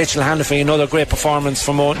 Rachel Hannafy, another great performance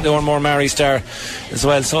from Ormore Mary Starr as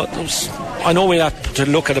well. So I know we'll have to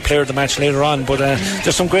look at a player of the match later on, but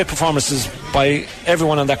there's some great performances by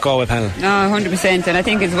everyone on that Galway panel. No, 100%, and I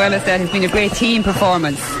think as well as that, it's been a great team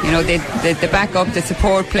performance. You know, the back up, the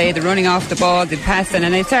support play, the running off the ball, the passing,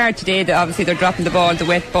 and it's hard today that obviously they're dropping the ball, the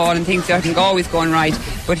wet ball, and things aren't always going right.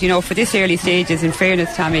 But you know, for this early stages, in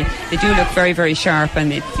fairness, Tommy, they do look very, very sharp,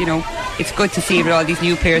 and it's good to see with all these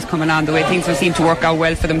new players coming on the way things will seem to work out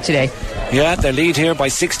well for them today. Yeah, they lead here by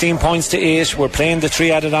 16 points to 8. We're playing the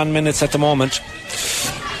 3 added on minutes at the moment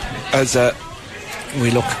as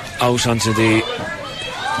we look out onto the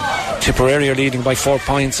Tipperary are leading by 4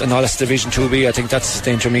 points, and that's Division 2B. I think that's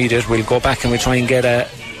the intermediate. We'll go back and we'll try and get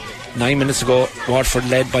 9 minutes ago, Waterford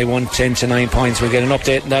led by 110 to 9 points. We'll get an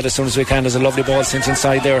update on that as soon as we can. There's a lovely ball sent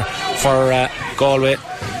inside there for Galway,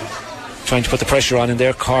 trying to put the pressure on in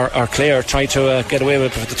there. Clare tried to get away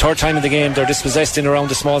with it for the third time in the game. They're dispossessed in around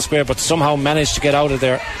the small square, but somehow managed to get out of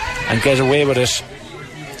there and get away with it.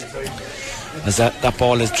 as that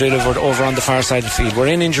ball is delivered over on the far side of the field. We're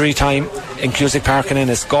in injury time in Cusack Park and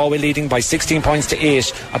Ennis. Galway leading by 16 points to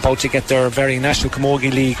 8, about to get their very National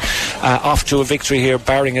Camogie League off to a victory here,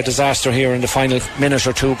 barring a disaster here in the final minute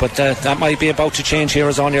or two, but that might be about to change here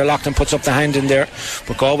as Anya Loughlin puts up the hand in there.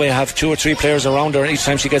 But Galway have 2 or 3 players around her each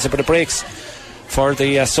time she gets a bit of breaks. For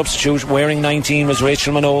the substitute wearing 19 was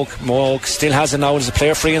Rachel Minogue. Minogue still has it now. There's a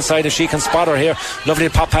player free inside if she can spot her here. Lovely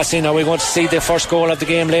pop pass in. Now we're going to see the first goal of the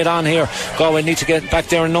game laid on here. Galway need to get back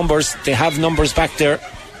there in numbers. They have numbers back there.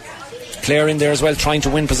 Clare in there as well, trying to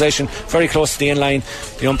win possession very close to the in-line.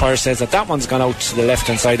 The umpire says that one's gone out to the left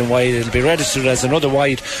hand side and wide. It'll be registered as another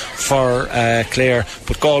wide for Clare.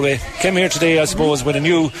 But Galway came here today, I suppose, with a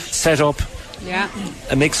new setup. Yeah.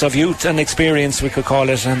 A mix of youth and experience, we could call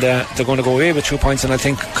it, and they're going to go away with 2 points, and I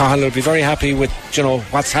think Cahill will be very happy with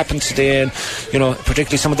what's happened today, and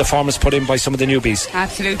particularly some of the form put in by some of the newbies.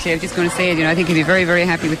 Absolutely. I was just going to say, I think he'll be very, very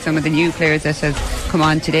happy with some of the new players that have come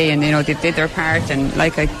on today, and they did their part, and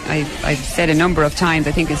like I've said a number of times,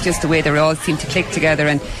 I think it's just the way they all seem to click together,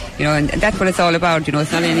 and and that's what it's all about.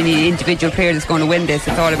 It's not any individual player that's going to win this.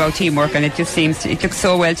 It's all about teamwork, and it looks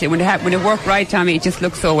so well today. When it worked right, Tommy, it just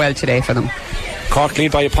looks so well today for them. Cork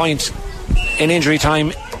lead by a point in injury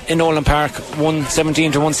time in Nolan Park,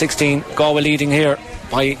 117 to 116. Galway leading here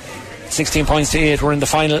by 16 points to 8. We're in the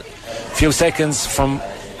final few seconds from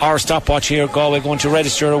our stopwatch here. Galway going to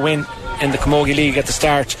register a win in the Camogie League at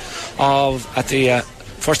the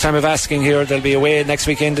first time of asking here. They'll be away next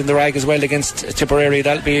weekend in the Rag as well against Tipperary.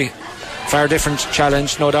 That'll be a far different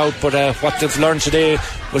challenge, no doubt, but what they've learned today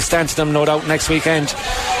will stand to them, no doubt, next weekend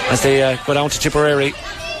as they go down to Tipperary.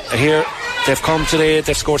 Here they've come today,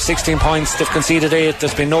 they've scored 16 points, they've conceded 8.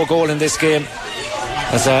 There's been no goal in this game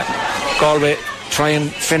as Galway try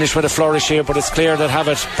and finish with a flourish here, but it's Clare that have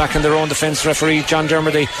it back in their own defence. Referee John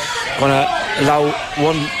Dermody going to allow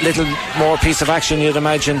one little more piece of action, you'd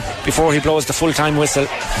imagine, before he blows the full-time whistle.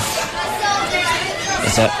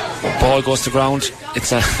 As a ball goes to ground,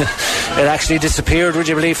 it actually disappeared, would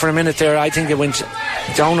you believe, for a minute there. I think it went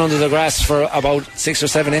down under the grass for about 6 or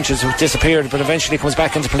 7 inches. It disappeared, but eventually comes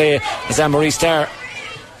back into play as Anne-Marie Starr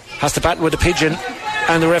has to battle with the pigeon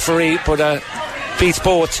and the referee, but beats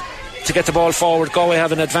both to get the ball forward. Galway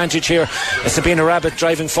have an advantage here. Sabina Rabbit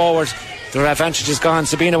driving forward. Their advantage is gone.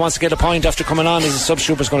 Sabina wants to get a point after coming on as a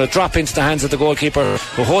substitute. Is going to drop into the hands of the goalkeeper,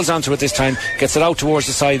 who holds on to it this time, gets it out towards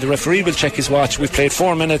the side. The referee will check his watch. We've played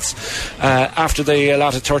 4 minutes after the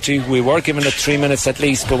allotted 30. We were given it 3 minutes at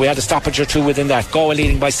least, but we had a stoppage or 2 within that. Galway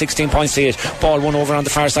leading by 16 points to 8. Ball won over on the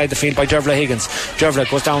far side of the field by Dervla Higgins. Dervla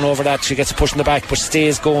goes down over that. She gets a push in the back but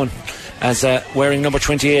stays going as wearing number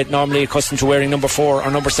 28, normally accustomed to wearing number 4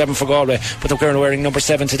 or number 7 for Galway, but the girl wearing number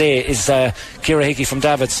 7 today is Ciara Hickey from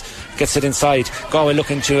Davids. Gets it inside. Galway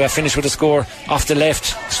looking to finish with a score off the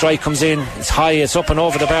left. Strike comes in, it's high, it's up and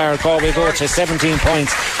over the bar. Galway go to 17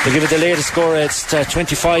 points. They give it the latest score, it's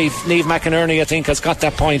 25. Niamh McInerney, I think, has got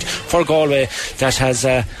that point for Galway. That has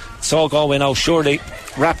saw Galway now surely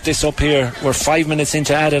wrap this up here. We're 5 minutes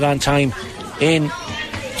into added on time in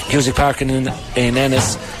Cusack Park in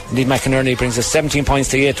Ennis. Niamh McInerney brings us 17 points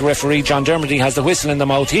to 8. The referee John Dermody has the whistle in the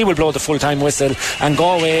mouth. He will blow the full-time whistle, and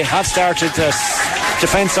Galway have started the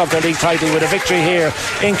defence of their league title with a victory here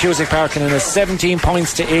in Cusack Park, and it's 17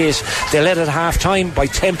 points to 8. They led at half-time by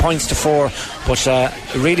 10 points to 4, but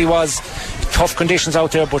it really was tough conditions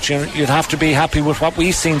out there, but you'd have to be happy with what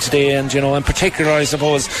we've seen today, and in particular, I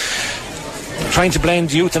suppose, trying to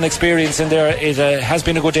blend youth and experience in there. It has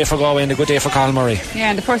been a good day for Galway and a good day for Cathal Murray.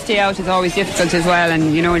 Yeah, and the first day out is always difficult as well,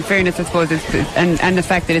 and in fairness, I suppose, and the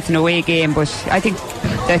fact that it's an away game, but I think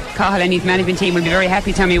that Cathal and his management team will be very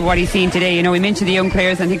happy, Tommy, with what he's seen today. We mentioned the young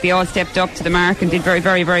players. I think they all stepped up to the mark and did very,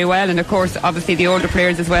 very, very well, and of course, obviously, the older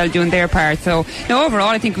players as well doing their part. So, overall,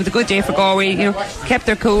 I think it was a good day for Galway. Kept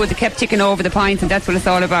their cool, they kept ticking over the points, and that's what it's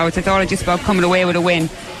all about. It's all just about coming away with a win,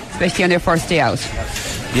 especially on their first day out.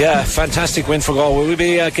 Yeah, fantastic win for Galway. We'll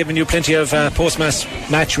be giving you plenty of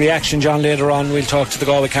post-match reaction, John, later on. We'll talk to the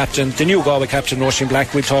Galway captain, the new Galway captain, Roisin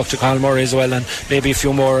Black. We'll talk to Cathal Murray as well, and maybe a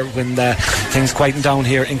few more when things quieten down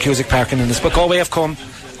here in Cusack Park and in this. But Galway have come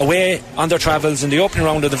away on their travels in the opening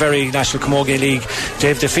round of the very National Camogie League.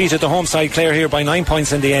 They've defeated the home side Clare here by 9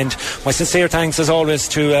 points in the end. My sincere thanks as always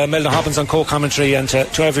to Imelda Hobbins on co-commentary, and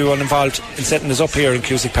to everyone involved in setting us up here in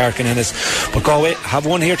Cusack Park and Ennis. But Galway have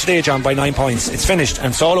won here today, John, by 9 points. It's finished and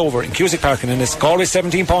it's all over in Cusack Park and Ennis. Galway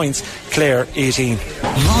 17 points, Clare 18.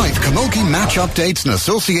 Live Camogie match updates in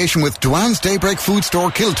association with Dewane's Daybreak Food Store,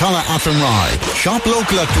 Kiltulla, Athenry. Shop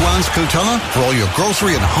local at Dewane's Kiltulla for all your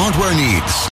grocery and hardware needs.